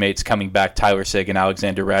healthy teammates coming back, Tyler Seguin,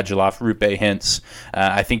 Alexander Radulov, Roope Hintz,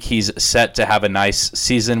 I think he's set to have a nice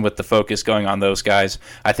season with the focus going on those guys.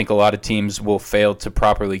 I think a lot of teams will fail to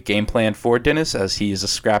properly game plan for Denis, as he is a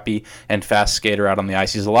scrappy and fast skater out on the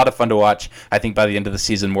ice. He's a lot of fun to watch. I think by the end of the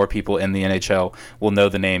season, more people in the NHL will know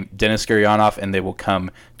the name Denis Gurianov, and they will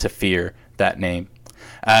come to fear that name.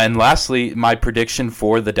 And lastly, my prediction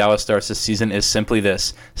for the Dallas Stars this season is simply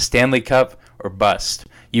this: Stanley Cup or bust.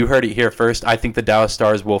 You heard it here first. I think the Dallas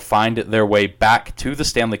Stars will find their way back to the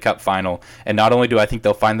Stanley Cup final. And not only do I think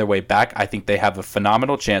they'll find their way back, I think they have a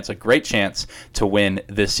phenomenal chance, a great chance to win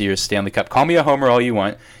this year's Stanley Cup. Call me a homer all you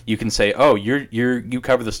want. You can say, oh, you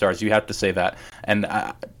cover the Stars. You have to say that. And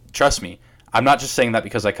trust me, I'm not just saying that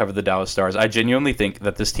because I cover the Dallas Stars. I genuinely think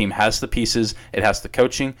that this team has the pieces, it has the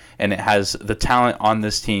coaching, and it has the talent on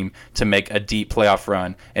this team to make a deep playoff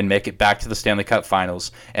run and make it back to the Stanley Cup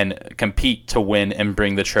Finals and compete to win and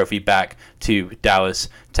bring the trophy back to Dallas,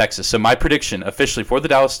 Texas. So my prediction officially for the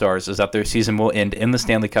Dallas Stars is that their season will end in the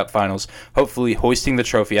Stanley Cup Finals, hopefully hoisting the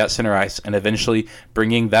trophy at center ice and eventually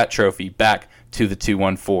bringing that trophy back to the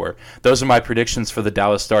 214. Those are my predictions for the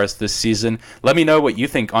Dallas Stars this season. Let me know what you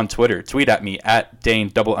think on Twitter. Tweet at me at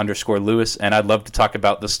Dane_Lewis, and I'd love to talk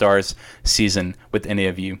about the Stars season with any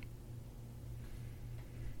of you.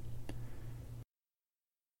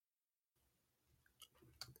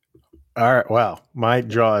 All right. Well, my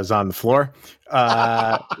jaw is on the floor.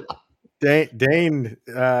 Dane,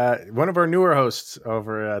 one of our newer hosts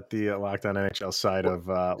over at the Locked On NHL side of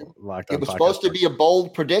Locked On. It was supposed to be a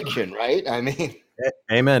bold prediction, right? I mean,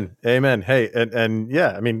 amen. Hey, and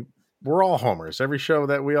yeah, I mean, we're all homers. Every show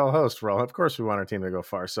that we all host, of course we want our team to go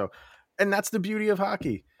far. So, and that's the beauty of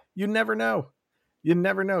hockey. You never know. You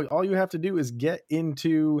never know. All you have to do is get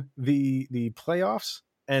into the playoffs,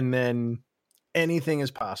 and then anything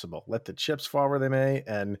is possible. Let the chips fall where they may,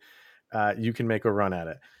 and you can make a run at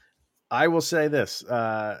it. I will say this: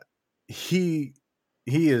 he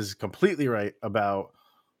is completely right about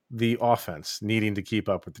the offense needing to keep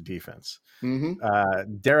up with the defense.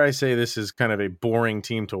 Mm-hmm. Dare I say this is kind of a boring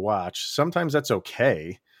team to watch. Sometimes that's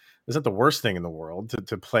okay. It's not the worst thing in the world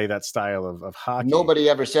to play that style of hockey. Nobody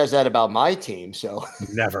ever says that about my team. So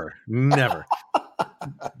never.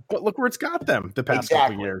 But look where it's got them the past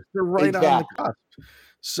couple of years. They're right on the cusp.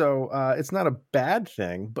 So it's not a bad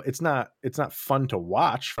thing, but it's not fun to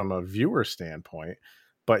watch from a viewer standpoint.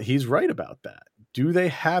 But he's right about that. Do they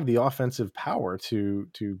have the offensive power to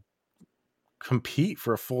compete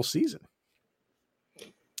for a full season?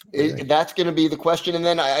 That's going to be the question. And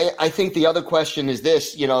then I think the other question is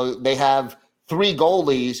this, they have 3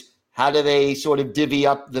 goalies. How do they sort of divvy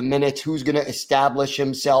up the minutes? Who's going to establish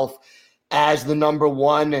himself as the number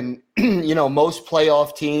one? And, most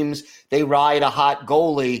playoff teams, they ride a hot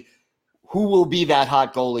goalie. Who will be that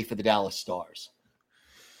hot goalie for the Dallas Stars?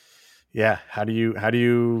 Yeah. How do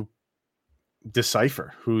you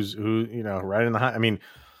decipher who's right in the hot? I mean,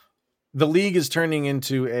 the league is turning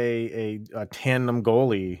into a tandem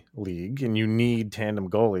goalie league, and you need tandem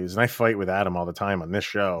goalies. And I fight with Adam all the time on this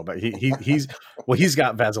show, but he's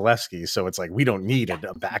got Vasilevsky, so it's like we don't need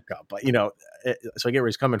a backup. But so I get where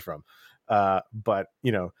he's coming from. But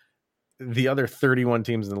the other 31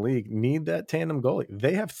 teams in the league need that tandem goalie.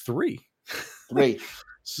 They have 3.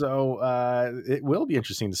 So it will be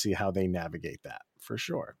interesting to see how they navigate that for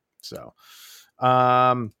sure. So,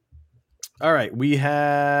 all right, we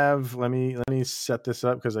have. Let me set this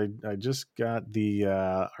up because I just got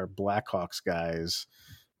our Blackhawks guys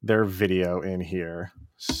their video in here.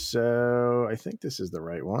 So I think this is the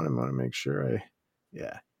right one. I'm going to make sure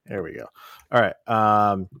there we go. All right,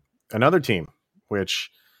 another team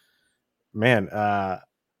which, man,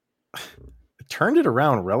 turned it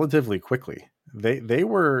around relatively quickly. They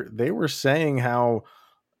were saying how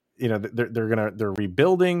they're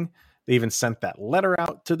rebuilding. They even sent that letter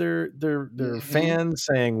out to their fans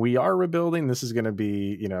saying, we are rebuilding. This is going to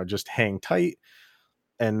be, just hang tight.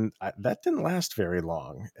 And that didn't last very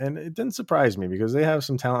long. And it didn't surprise me because they have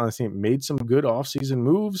some talent on the team, made some good offseason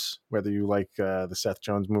moves, whether you like the Seth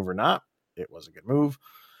Jones move or not. It was a good move.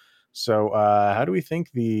 So how do we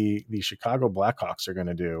think the Chicago Blackhawks are going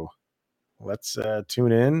to do? Let's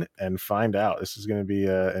tune in and find out. This is going to be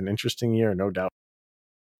an interesting year, no doubt.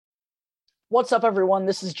 What's up, everyone?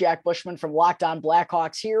 This is Jack Bushman from Locked On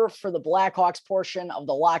Blackhawks here for the Blackhawks portion of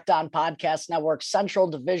the Locked On Podcast Network Central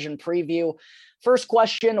Division Preview. First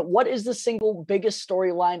question, what is the single biggest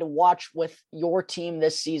storyline to watch with your team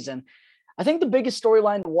this season? I think the biggest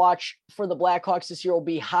storyline to watch for the Blackhawks this year will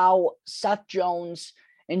be how Seth Jones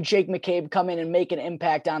and Jake McCabe come in and make an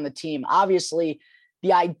impact on the team. Obviously,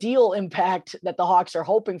 the ideal impact that the Hawks are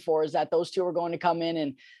hoping for is that those two are going to come in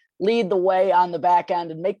and lead the way on the back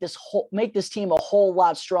end and make this team a whole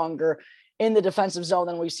lot stronger in the defensive zone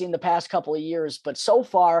than we've seen the past couple of years. But so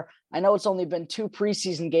far, I know it's only been 2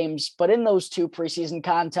 preseason games, but in those 2 preseason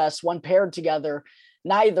contests, when paired together,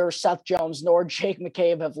 neither Seth Jones nor Jake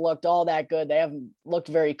McCabe have looked all that good. They haven't looked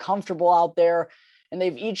very comfortable out there, and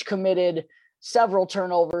they've each committed several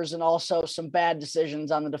turnovers and also some bad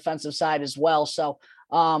decisions on the defensive side as well. So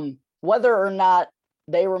whether or not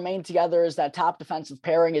they remain together as that top defensive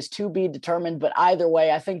pairing is to be determined. But either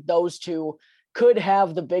way, I think those two could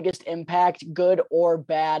have the biggest impact, good or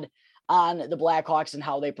bad, on the Blackhawks and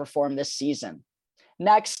how they perform this season.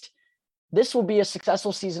 Next, this will be a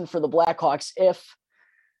successful season for the Blackhawks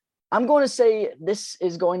I'm going to say this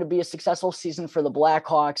is going to be a successful season for the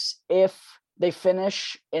Blackhawks if they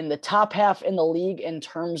finish in the top half in the league in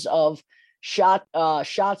terms of shots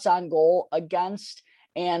on goal against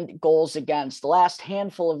and goals against. The last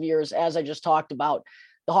handful of years, as I just talked about,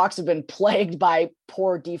 the Hawks have been plagued by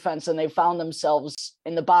poor defense, and they found themselves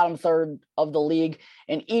in the bottom third of the league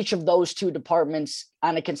in each of those 2 departments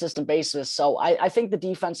on a consistent basis. So I think the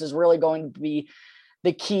defense is really going to be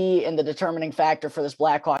the key and the determining factor for this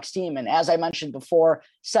Blackhawks team. And as I mentioned before,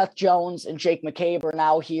 Seth Jones and Jake McCabe are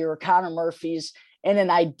now here. Connor Murphy's in an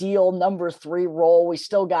ideal number 3 role. We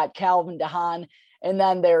still got Calvin DeHaan. And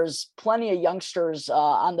then there's plenty of youngsters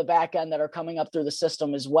on the back end that are coming up through the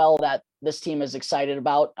system as well that this team is excited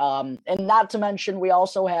about. And not to mention, we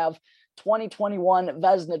also have 2021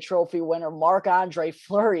 Vezina Trophy winner Marc-Andre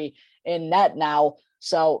Fleury in net now.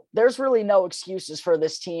 So there's really no excuses for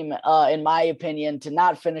this team, in my opinion, to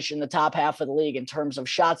not finish in the top half of the league in terms of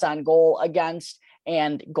shots on goal against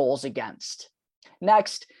and goals against.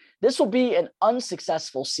 Next, this will be an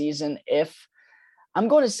unsuccessful season I'm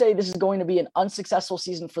going to say this is going to be an unsuccessful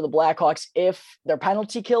season for the Blackhawks if their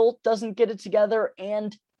penalty kill doesn't get it together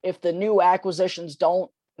and if the new acquisitions don't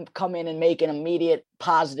come in and make an immediate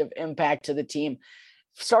positive impact to the team.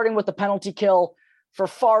 Starting with the penalty kill, for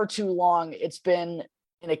far too long, it's been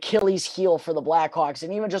an Achilles heel for the Blackhawks.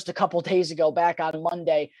 And even just a couple days ago, back on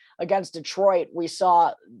Monday against Detroit, we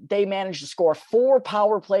saw they managed to score 4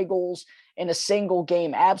 power play goals in a single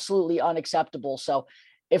game. Absolutely unacceptable. So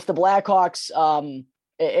if the Blackhawks,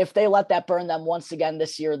 if they let that burn them once again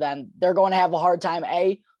this year, then they're going to have a hard time,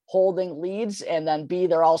 A, holding leads, and then B,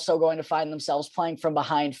 they're also going to find themselves playing from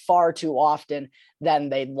behind far too often than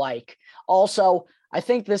they'd like. Also, I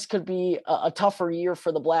think this could be a tougher year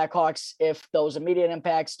for the Blackhawks if those immediate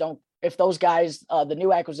impacts if those guys, the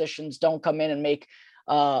new acquisitions don't come in and make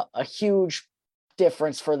a huge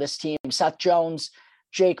difference for this team. Seth Jones,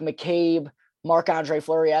 Jake McCabe, Marc-Andre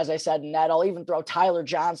Fleury, as I said, net. I'll even throw Tyler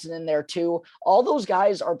Johnson in there too. All those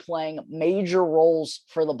guys are playing major roles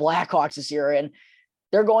for the Blackhawks this year, and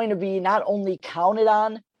they're going to be not only counted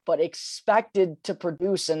on, but expected to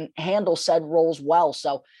produce and handle said roles well.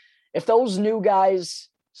 So if those new guys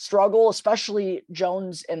struggle, especially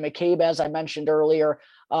Jones and McCabe, as I mentioned earlier,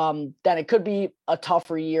 then it could be a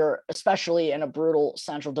tougher year, especially in a brutal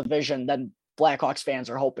Central Division than Blackhawks fans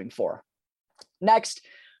are hoping for. Next,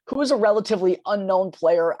 who is a relatively unknown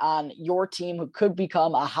player on your team who could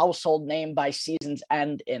become a household name by season's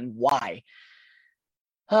end, and why?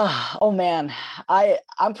 Oh man,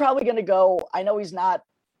 I'm probably going to go. I know he's not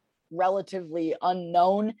relatively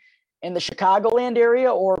unknown in the Chicagoland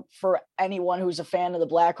area or for anyone who's a fan of the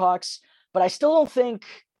Blackhawks, but I still don't think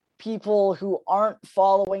people who aren't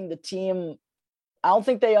following the team, I don't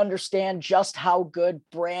think they understand just how good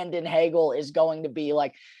Brandon Hagel is going to be.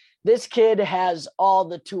 Like, this kid has all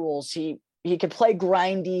the tools. He can play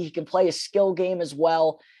grindy. He can play a skill game as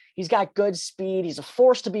well. He's got good speed. He's a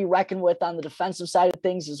force to be reckoned with on the defensive side of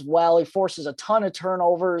things as well. He forces a ton of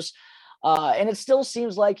turnovers. And it still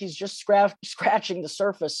seems like he's just scratching the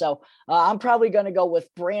surface. So I'm probably going to go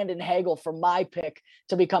with Brandon Hagel for my pick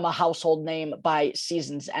to become a household name by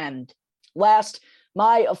season's end. Last,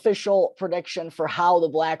 my official prediction for how the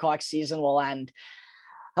Blackhawks season will end.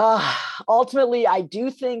 Ultimately, I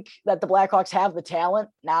do think that the Blackhawks have the talent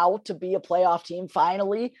now to be a playoff team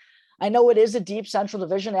finally. I know it is a deep Central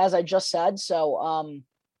Division, as I just said. So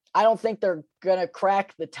I don't think they're going to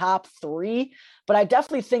crack the top 3, but I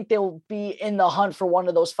definitely think they'll be in the hunt for one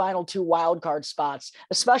of those final 2 wildcard spots,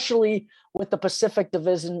 especially with the Pacific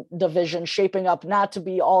division shaping up not to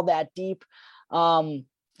be all that deep.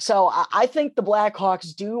 So I think the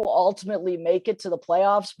Blackhawks do ultimately make it to the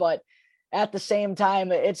playoffs, but at the same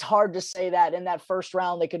time, it's hard to say that in that first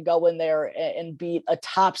round they could go in there and beat a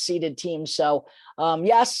top-seeded team. So,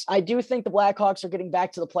 yes, I do think the Blackhawks are getting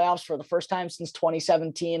back to the playoffs for the first time since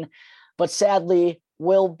 2017, but sadly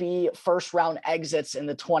will be first-round exits in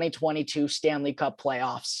the 2022 Stanley Cup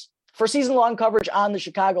playoffs. For season-long coverage on the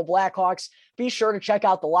Chicago Blackhawks, be sure to check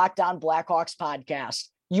out the Locked On Blackhawks podcast,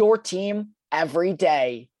 your team every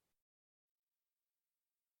day.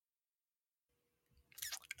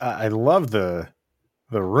 I love the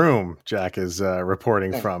room Jack is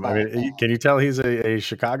reporting from. I mean, can you tell he's a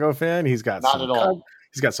Chicago fan? He's got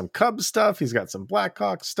he's got some Cubs stuff. He's got some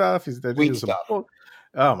Blackhawks stuff. He's stuff.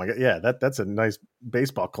 Oh my God. Yeah. That's a nice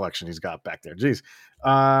baseball collection he's got back there. Jeez.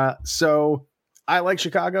 So I like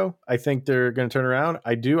Chicago. I think they're going to turn around.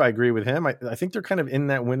 I agree with him. I think they're kind of in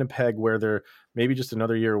that Winnipeg where they're maybe just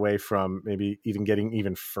another year away from maybe even getting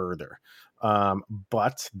even further.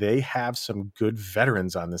 But they have some good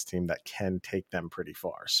veterans on this team that can take them pretty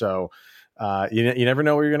far. So you never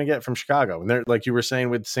know where you're going to get from Chicago. And they're, like you were saying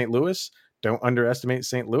with St. Louis, don't underestimate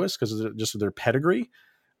St. Louis because of just their pedigree.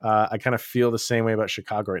 I kind of feel the same way about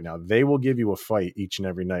Chicago right now. They will give you a fight each and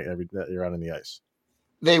every night that you're out on the ice.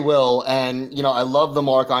 They will. And, I love the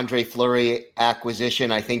Marc-Andre Fleury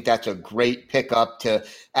acquisition. I think that's a great pickup to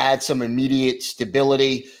add some immediate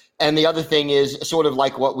stability. And the other thing is sort of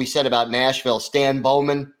like what we said about Nashville, Stan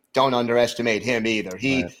Bowman, don't underestimate him either.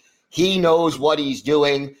 He knows what he's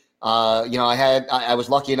doing. I was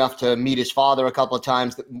lucky enough to meet his father a couple of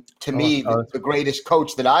times. To me, the greatest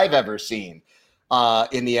coach that I've ever seen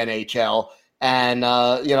in the NHL.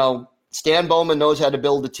 And, Stan Bowman knows how to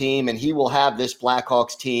build a team, and he will have this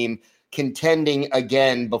Blackhawks team contending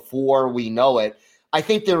again before we know it. I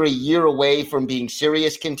think they're a year away from being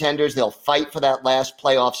serious contenders. They'll fight for that last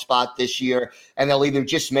playoff spot this year, and they'll either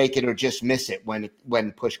just make it or just miss it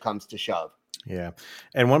when push comes to shove. Yeah.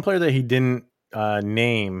 And one player that he didn't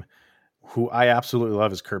name, who I absolutely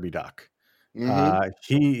love, is Kirby Dach.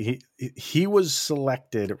 He was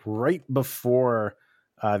selected right before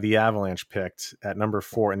the Avalanche picked at number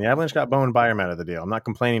 4, and the Avalanche got Bowen Byram out of the deal. I'm not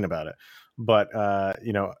complaining about it, but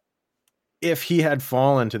if he had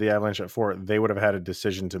fallen to the Avalanche at 4, they would have had a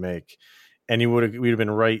decision to make, and we'd have been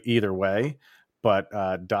right either way. But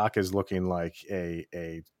Dach is looking like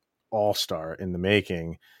a all-star in the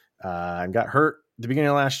making, and got hurt at the beginning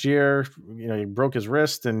of last year. He broke his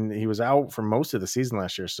wrist and he was out for most of the season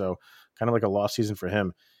last year. So kind of like a lost season for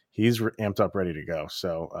him. He's amped up, ready to go.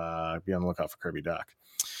 So be on the lookout for Kirby Dach.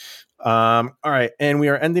 All right. And we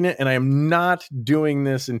are ending it. And I am not doing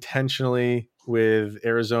this intentionally with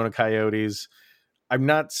Arizona Coyotes. I'm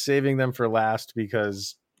not saving them for last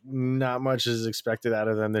because not much is expected out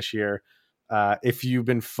of them this year. If you've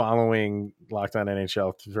been following Locked On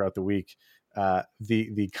NHL throughout the week,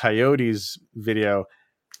 the Coyotes video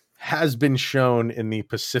has been shown in the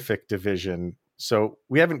Pacific Division. So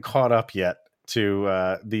we haven't caught up yet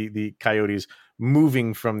to the Coyotes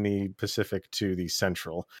moving from the Pacific to the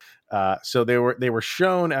Central. So they were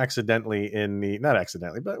shown accidentally not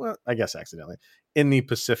accidentally, but I guess accidentally in the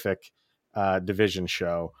Pacific Division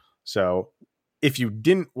show. So if you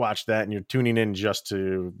didn't watch that and you're tuning in just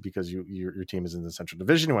because your team is in the Central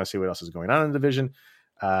Division, you want to see what else is going on in the division,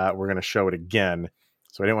 we're going to show it again.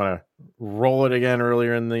 So I didn't want to roll it again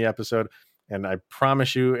earlier in the episode. And I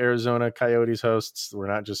promise you, Arizona Coyotes hosts, we're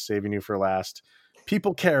not just saving you for last.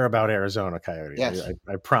 People care about Arizona Coyotes. Yes.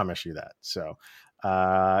 I promise you that. So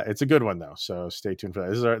it's a good one, though. So stay tuned for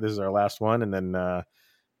that. This is our last one. And then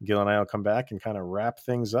Gil and I will come back and kind of wrap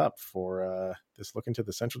things up for this look into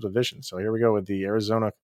the Central Division. So here we go with the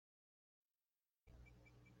Arizona.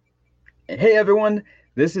 Hey, everyone.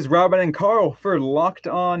 This is Robin and Carl for Locked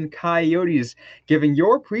On Coyotes, giving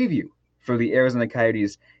your preview for the Arizona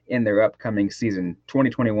Coyotes in their upcoming season,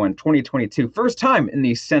 2021-2022. First time in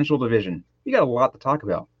the Central Division. We got a lot to talk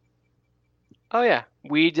about. Oh, yeah,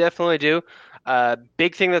 we definitely do.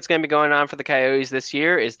 Big thing that's going to be going on for the Coyotes this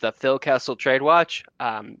year is the Phil Kessel trade watch.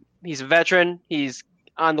 He's a veteran. He's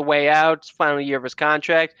on the way out, final year of his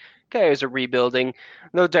contract. Coyotes are rebuilding.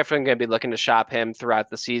 They're definitely going to be looking to shop him throughout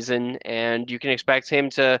the season, and you can expect him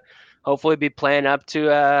to hopefully be playing up to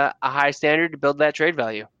a high standard to build that trade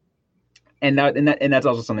value. And that's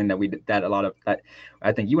also something that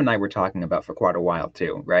I think you and I were talking about for quite a while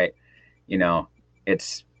too, right?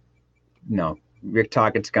 It's Rick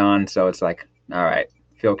Tockett's gone, so it's like, all right,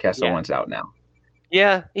 Phil Kessel wants out now.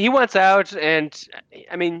 Yeah, he wants out, and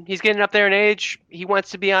I mean, he's getting up there in age. He wants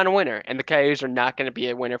to be on a winner, and the Coyotes are not going to be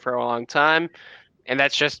a winner for a long time, and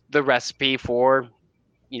that's just the recipe for,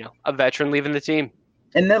 a veteran leaving the team.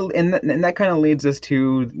 And that kind of leads us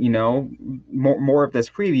to, more of this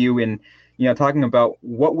preview and, talking about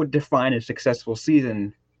what would define a successful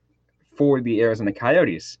season for the Arizona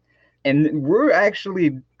Coyotes. And we're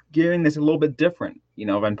actually gearing this a little bit different,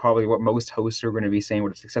 than probably what most hosts are going to be saying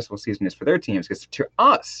what a successful season is for their teams. Because to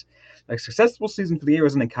us, a successful season for the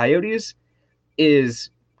Arizona Coyotes is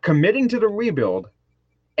committing to the rebuild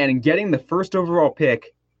and getting the first overall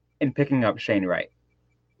pick and picking up Shane Wright.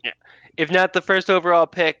 Yeah. If not the first overall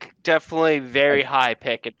pick, definitely very high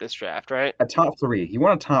pick at this draft, right? A top 3. You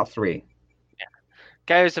want a top 3. Yeah.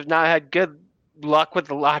 Coyotes have not had good luck with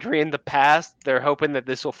the lottery in the past. They're hoping that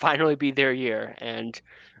this will finally be their year, and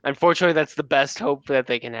unfortunately that's the best hope that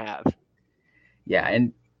they can have. Yeah,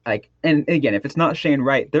 and again, if it's not Shane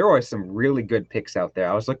Wright, there are some really good picks out there.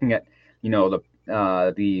 I was looking at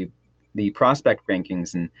the prospect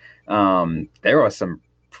rankings, and there are some.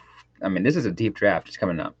 I mean, this is a deep draft. It's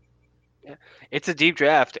coming up. Yeah, it's a deep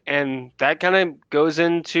draft, and that kind of goes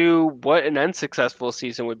into what an unsuccessful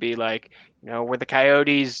season would be like. Where the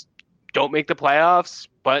Coyotes don't make the playoffs,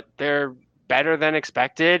 but they're better than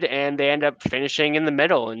expected, and they end up finishing in the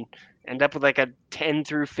middle and end up with like a 10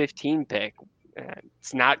 through 15 pick.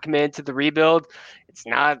 It's not committed to the rebuild. It's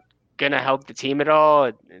not going to help the team at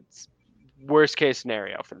all. It's worst case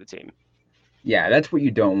scenario for the team. Yeah, that's what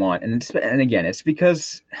you don't want. And again, it's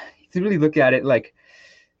because if you really look at it, like,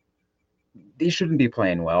 they shouldn't be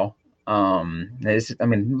playing well.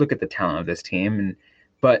 Look at the talent of this team,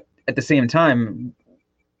 but at the same time,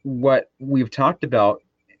 what we've talked about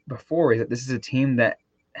before is that this is a team that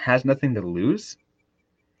has nothing to lose,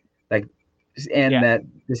 that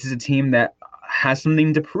this is a team that has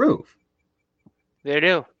something to prove. They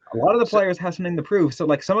do. A lot of the players have something to prove. So,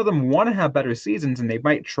 some of them want to have better seasons, and they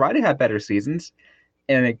might try to have better seasons,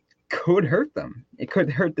 and it could hurt them. It could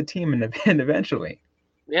hurt the team in the end eventually.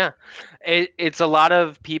 Yeah, it's a lot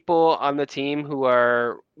of people on the team who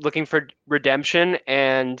are looking for redemption,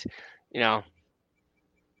 and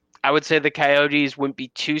I would say the Coyotes wouldn't be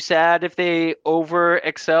too sad if they over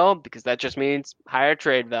excel, because that just means higher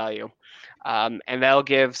trade value, and that'll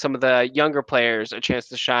give some of the younger players a chance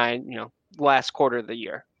to shine. Last quarter of the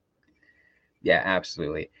year. Yeah,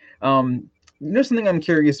 absolutely. Something I'm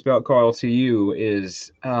curious about, Carl, to you is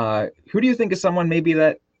who do you think is someone maybe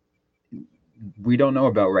that we don't know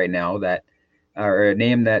about right now, that or a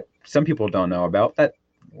name that some people don't know about, that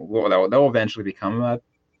they'll eventually become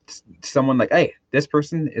someone like, hey, this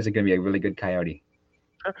person is going to be a really good Coyote?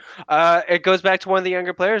 It goes back to one of the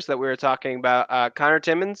younger players that we were talking about. Connor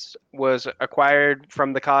Timmins was acquired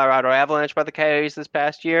from the Colorado Avalanche by the Coyotes this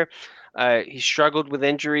past year. He struggled with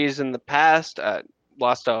injuries in the past,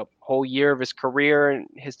 lost a whole year of his career and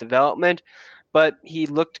his development, but he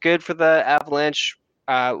looked good for the Avalanche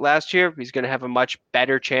last year. He's going to have a much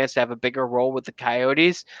better chance to have a bigger role with the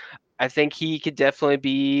Coyotes. I think he could definitely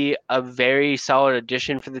be a very solid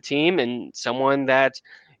addition for the team, and someone that,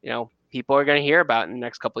 people are going to hear about in the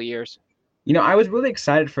next couple of years. I was really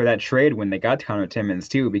excited for that trade when they got Connor Timmins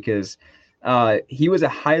too, because he was a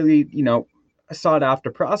highly, sought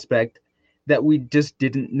after prospect that we just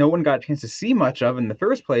no one got a chance to see much of in the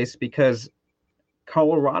first place, because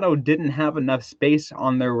Colorado didn't have enough space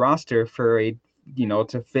on their roster for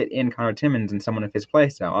to fit in Connor Timmins and someone of his play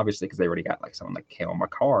style, obviously, because they already got like someone like Cale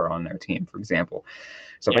Makar on their team, for example.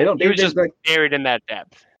 So he was just buried in that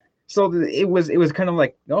depth. So it was kind of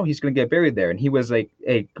like, oh, he's going to get buried there, and he was like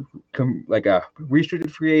a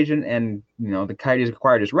restricted free agent, and the Coyotes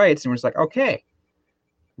acquired his rights, and was like, okay,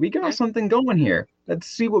 we got something going here. Let's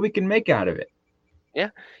see what we can make out of it.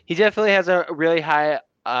 Yeah, he definitely has a really high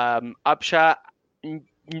upshot.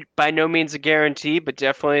 By no means a guarantee, but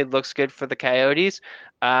definitely looks good for the Coyotes.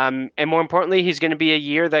 And more importantly, he's going to be a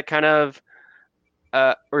year that he's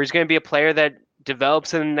going to be a player that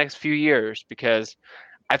develops in the next few years, because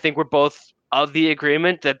I think we're both of the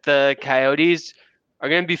agreement that the Coyotes are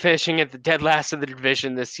going to be finishing at the dead last of the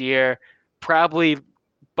division this year, probably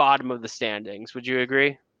bottom of the standings. Would you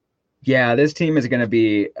agree? Yeah, this team is going to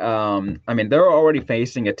be, they're already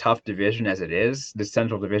facing a tough division as it is. The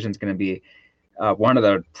Central Division is going to be one of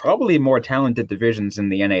the probably more talented divisions in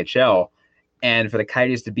the NHL. And for the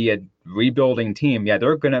Coyotes to be a rebuilding team, yeah,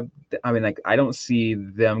 they're going to, I don't see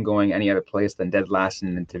them going any other place than dead last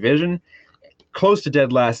in the division, close to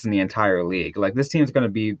dead last in the entire league. Like, this team's going to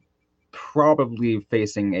be probably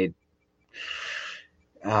facing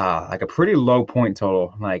a pretty low point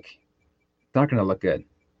total. Like, not going to look good.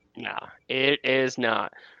 No, it is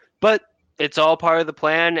not. But it's all part of the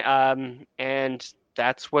plan, and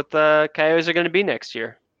that's what the Coyotes are going to be next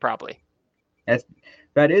year, probably.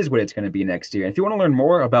 That is what it's going to be next year. And if you want to learn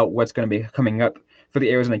more about what's going to be coming up for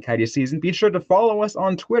the Arizona Coyotes season, be sure to follow us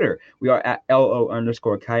on Twitter. We are at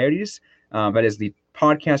LO_Coyotes. That is the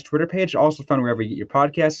podcast Twitter page, also found wherever you get your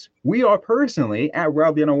podcasts. We are personally at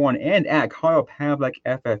Rob101 and at Kyle Pavlik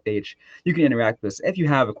FFH. You can interact with us. If you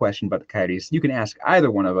have a question about the Coyotes, you can ask either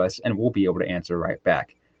one of us, and we'll be able to answer right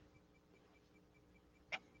back.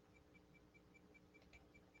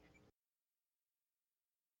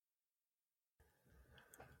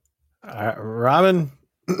 Robin,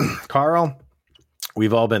 Carl,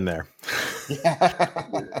 we've all been there.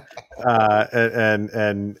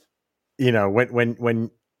 And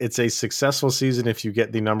when it's a successful season, if you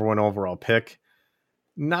get the number one overall pick,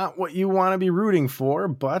 not what you want to be rooting for,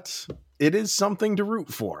 but it is something to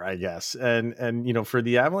root for, I guess. And for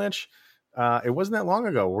the Avalanche, it wasn't that long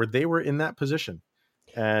ago where they were in that position,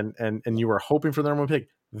 and you were hoping for the number one pick.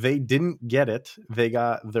 They didn't get it. They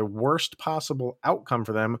got the worst possible outcome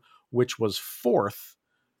for them, which was fourth,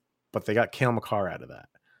 but they got Cale Makar out of that.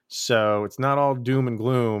 So it's not all doom and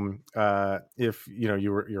gloom if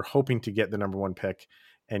you're hoping to get the number one pick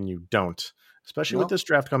and you don't, especially with this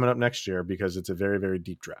draft coming up next year, because it's a very, very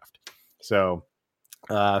deep draft. So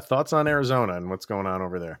thoughts on Arizona and what's going on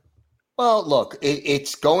over there? Well, look,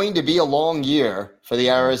 it's going to be a long year for the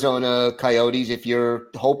Arizona Coyotes if you're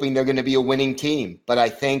hoping they're going to be a winning team. But I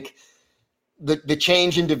think the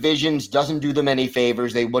change in divisions doesn't do them any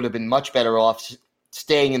favors. They would have been much better off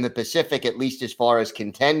staying in the Pacific, at least as far as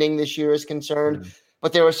contending this year is concerned. Mm-hmm.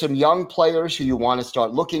 But there are some young players who you want to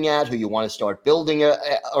start looking at, who you want to start building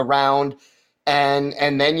around.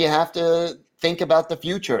 And then you have to think about the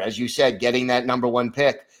future, as you said, getting that number one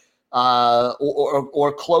pick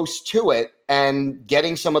or close to it, and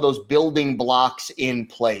getting some of those building blocks in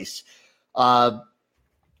place. I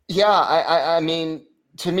mean,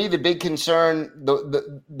 to me, the big concern,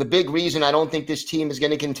 the big reason I don't think this team is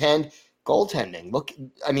going to contend,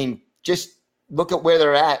 goaltending. Just look at where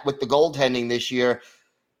they're at with the goaltending this year.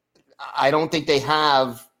 I don't think they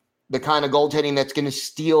have the kind of goaltending that's going to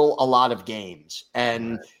steal a lot of games.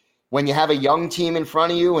 And when you have a young team in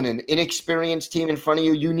front of you and an inexperienced team in front of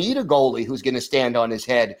you, you need a goalie who's going to stand on his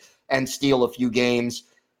head and steal a few games.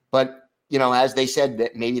 But, as they said,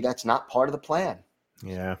 that maybe that's not part of the plan.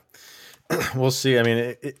 Yeah. We'll see. I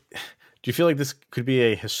mean, do you feel like this could be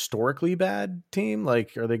a historically bad team?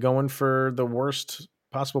 Like, are they going for the worst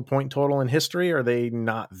possible point total in history? Or are they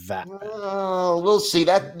not that bad? We'll see.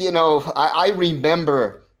 That, I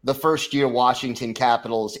remember the first year Washington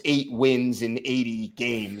Capitals, 8 wins in 80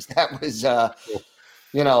 games. That was, that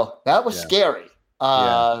was scary.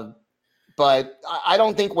 But I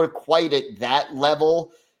don't think we're quite at that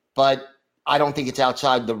level, but I don't think it's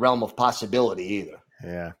outside the realm of possibility either.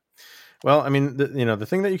 Yeah. Well, I mean, the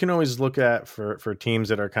thing that you can always look at for teams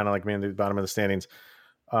that are kind of like me in the bottom of the standings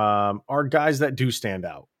are guys that do stand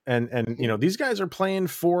out. And these guys are playing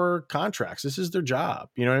for contracts. This is their job.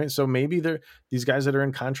 You know what I mean? So maybe these guys that are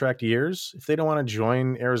in contract years, if they don't want to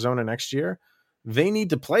join Arizona next year, they need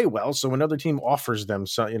to play well. So another team offers them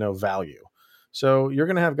value. So you're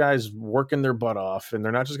going to have guys working their butt off, and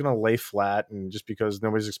they're not just going to lay flat and just because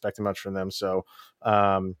nobody's expecting much from them. So,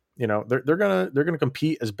 they're going to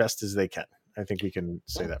compete as best as they can. I think we can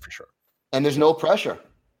say that for sure. And there's no pressure.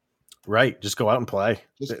 Right. Just go out and play.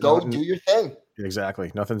 Just go do your thing.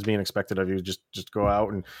 Exactly. Nothing's being expected of you. Just go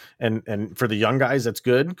out and for the young guys, that's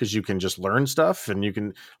good because you can just learn stuff and you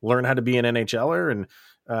can learn how to be an NHLer. And,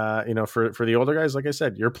 for the older guys, like I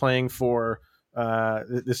said, you're playing for,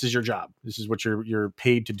 this is your job. This is what you're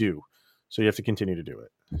paid to do. So you have to continue to do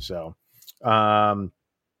it. So,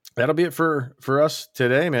 that'll be it for us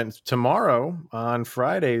today, man. Tomorrow on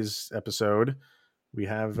Friday's episode, we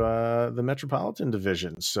have, the Metropolitan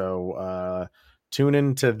Division. So, tune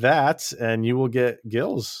into that and you will get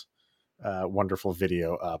Gil's, wonderful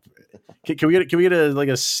video up. Can we get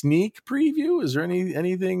a sneak preview? Is there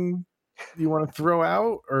anything you want to throw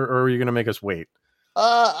out or are you going to make us wait?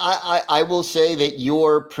 I will say that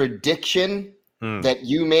your prediction that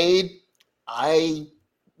you made, I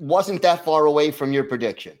wasn't that far away from your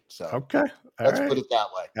prediction. So okay, let's put it that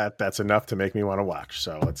way. That's enough to make me want to watch.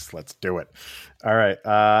 So let's do it. All right.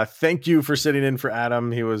 Thank you for sitting in for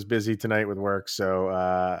Adam. He was busy tonight with work, so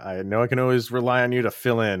I know I can always rely on you to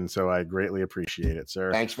fill in. So I greatly appreciate it,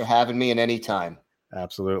 sir. Thanks for having me at any time.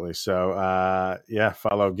 Absolutely. So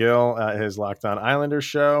follow Gil, his Locked On Islanders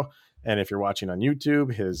show. And if you're watching on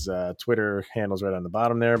YouTube, his Twitter handle's right on the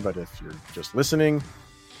bottom there. But if you're just listening,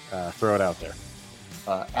 throw it out there.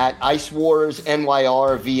 At Ice Wars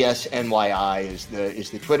NYR VSNYI is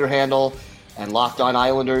the Twitter handle, and Locked On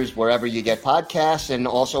Islanders wherever you get podcasts. And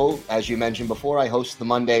also, as you mentioned before, I host the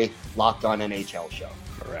Monday Locked On NHL show.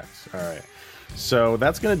 Correct. All right. So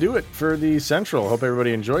that's going to do it for the Central. Hope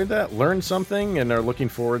everybody enjoyed that, learned something, and are looking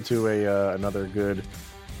forward to another good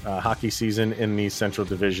hockey season in the Central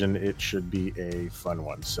Division. It should be a fun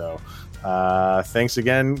one. So thanks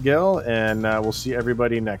again, Gil, and we'll see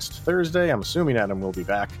everybody next Thursday. I'm assuming Adam will be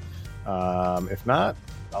back. If not,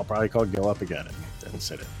 I'll probably call Gil up again and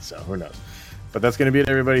sit in. So who knows? But that's going to be it,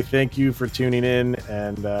 everybody. Thank you for tuning in,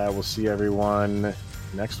 and we'll see everyone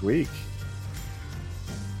next week.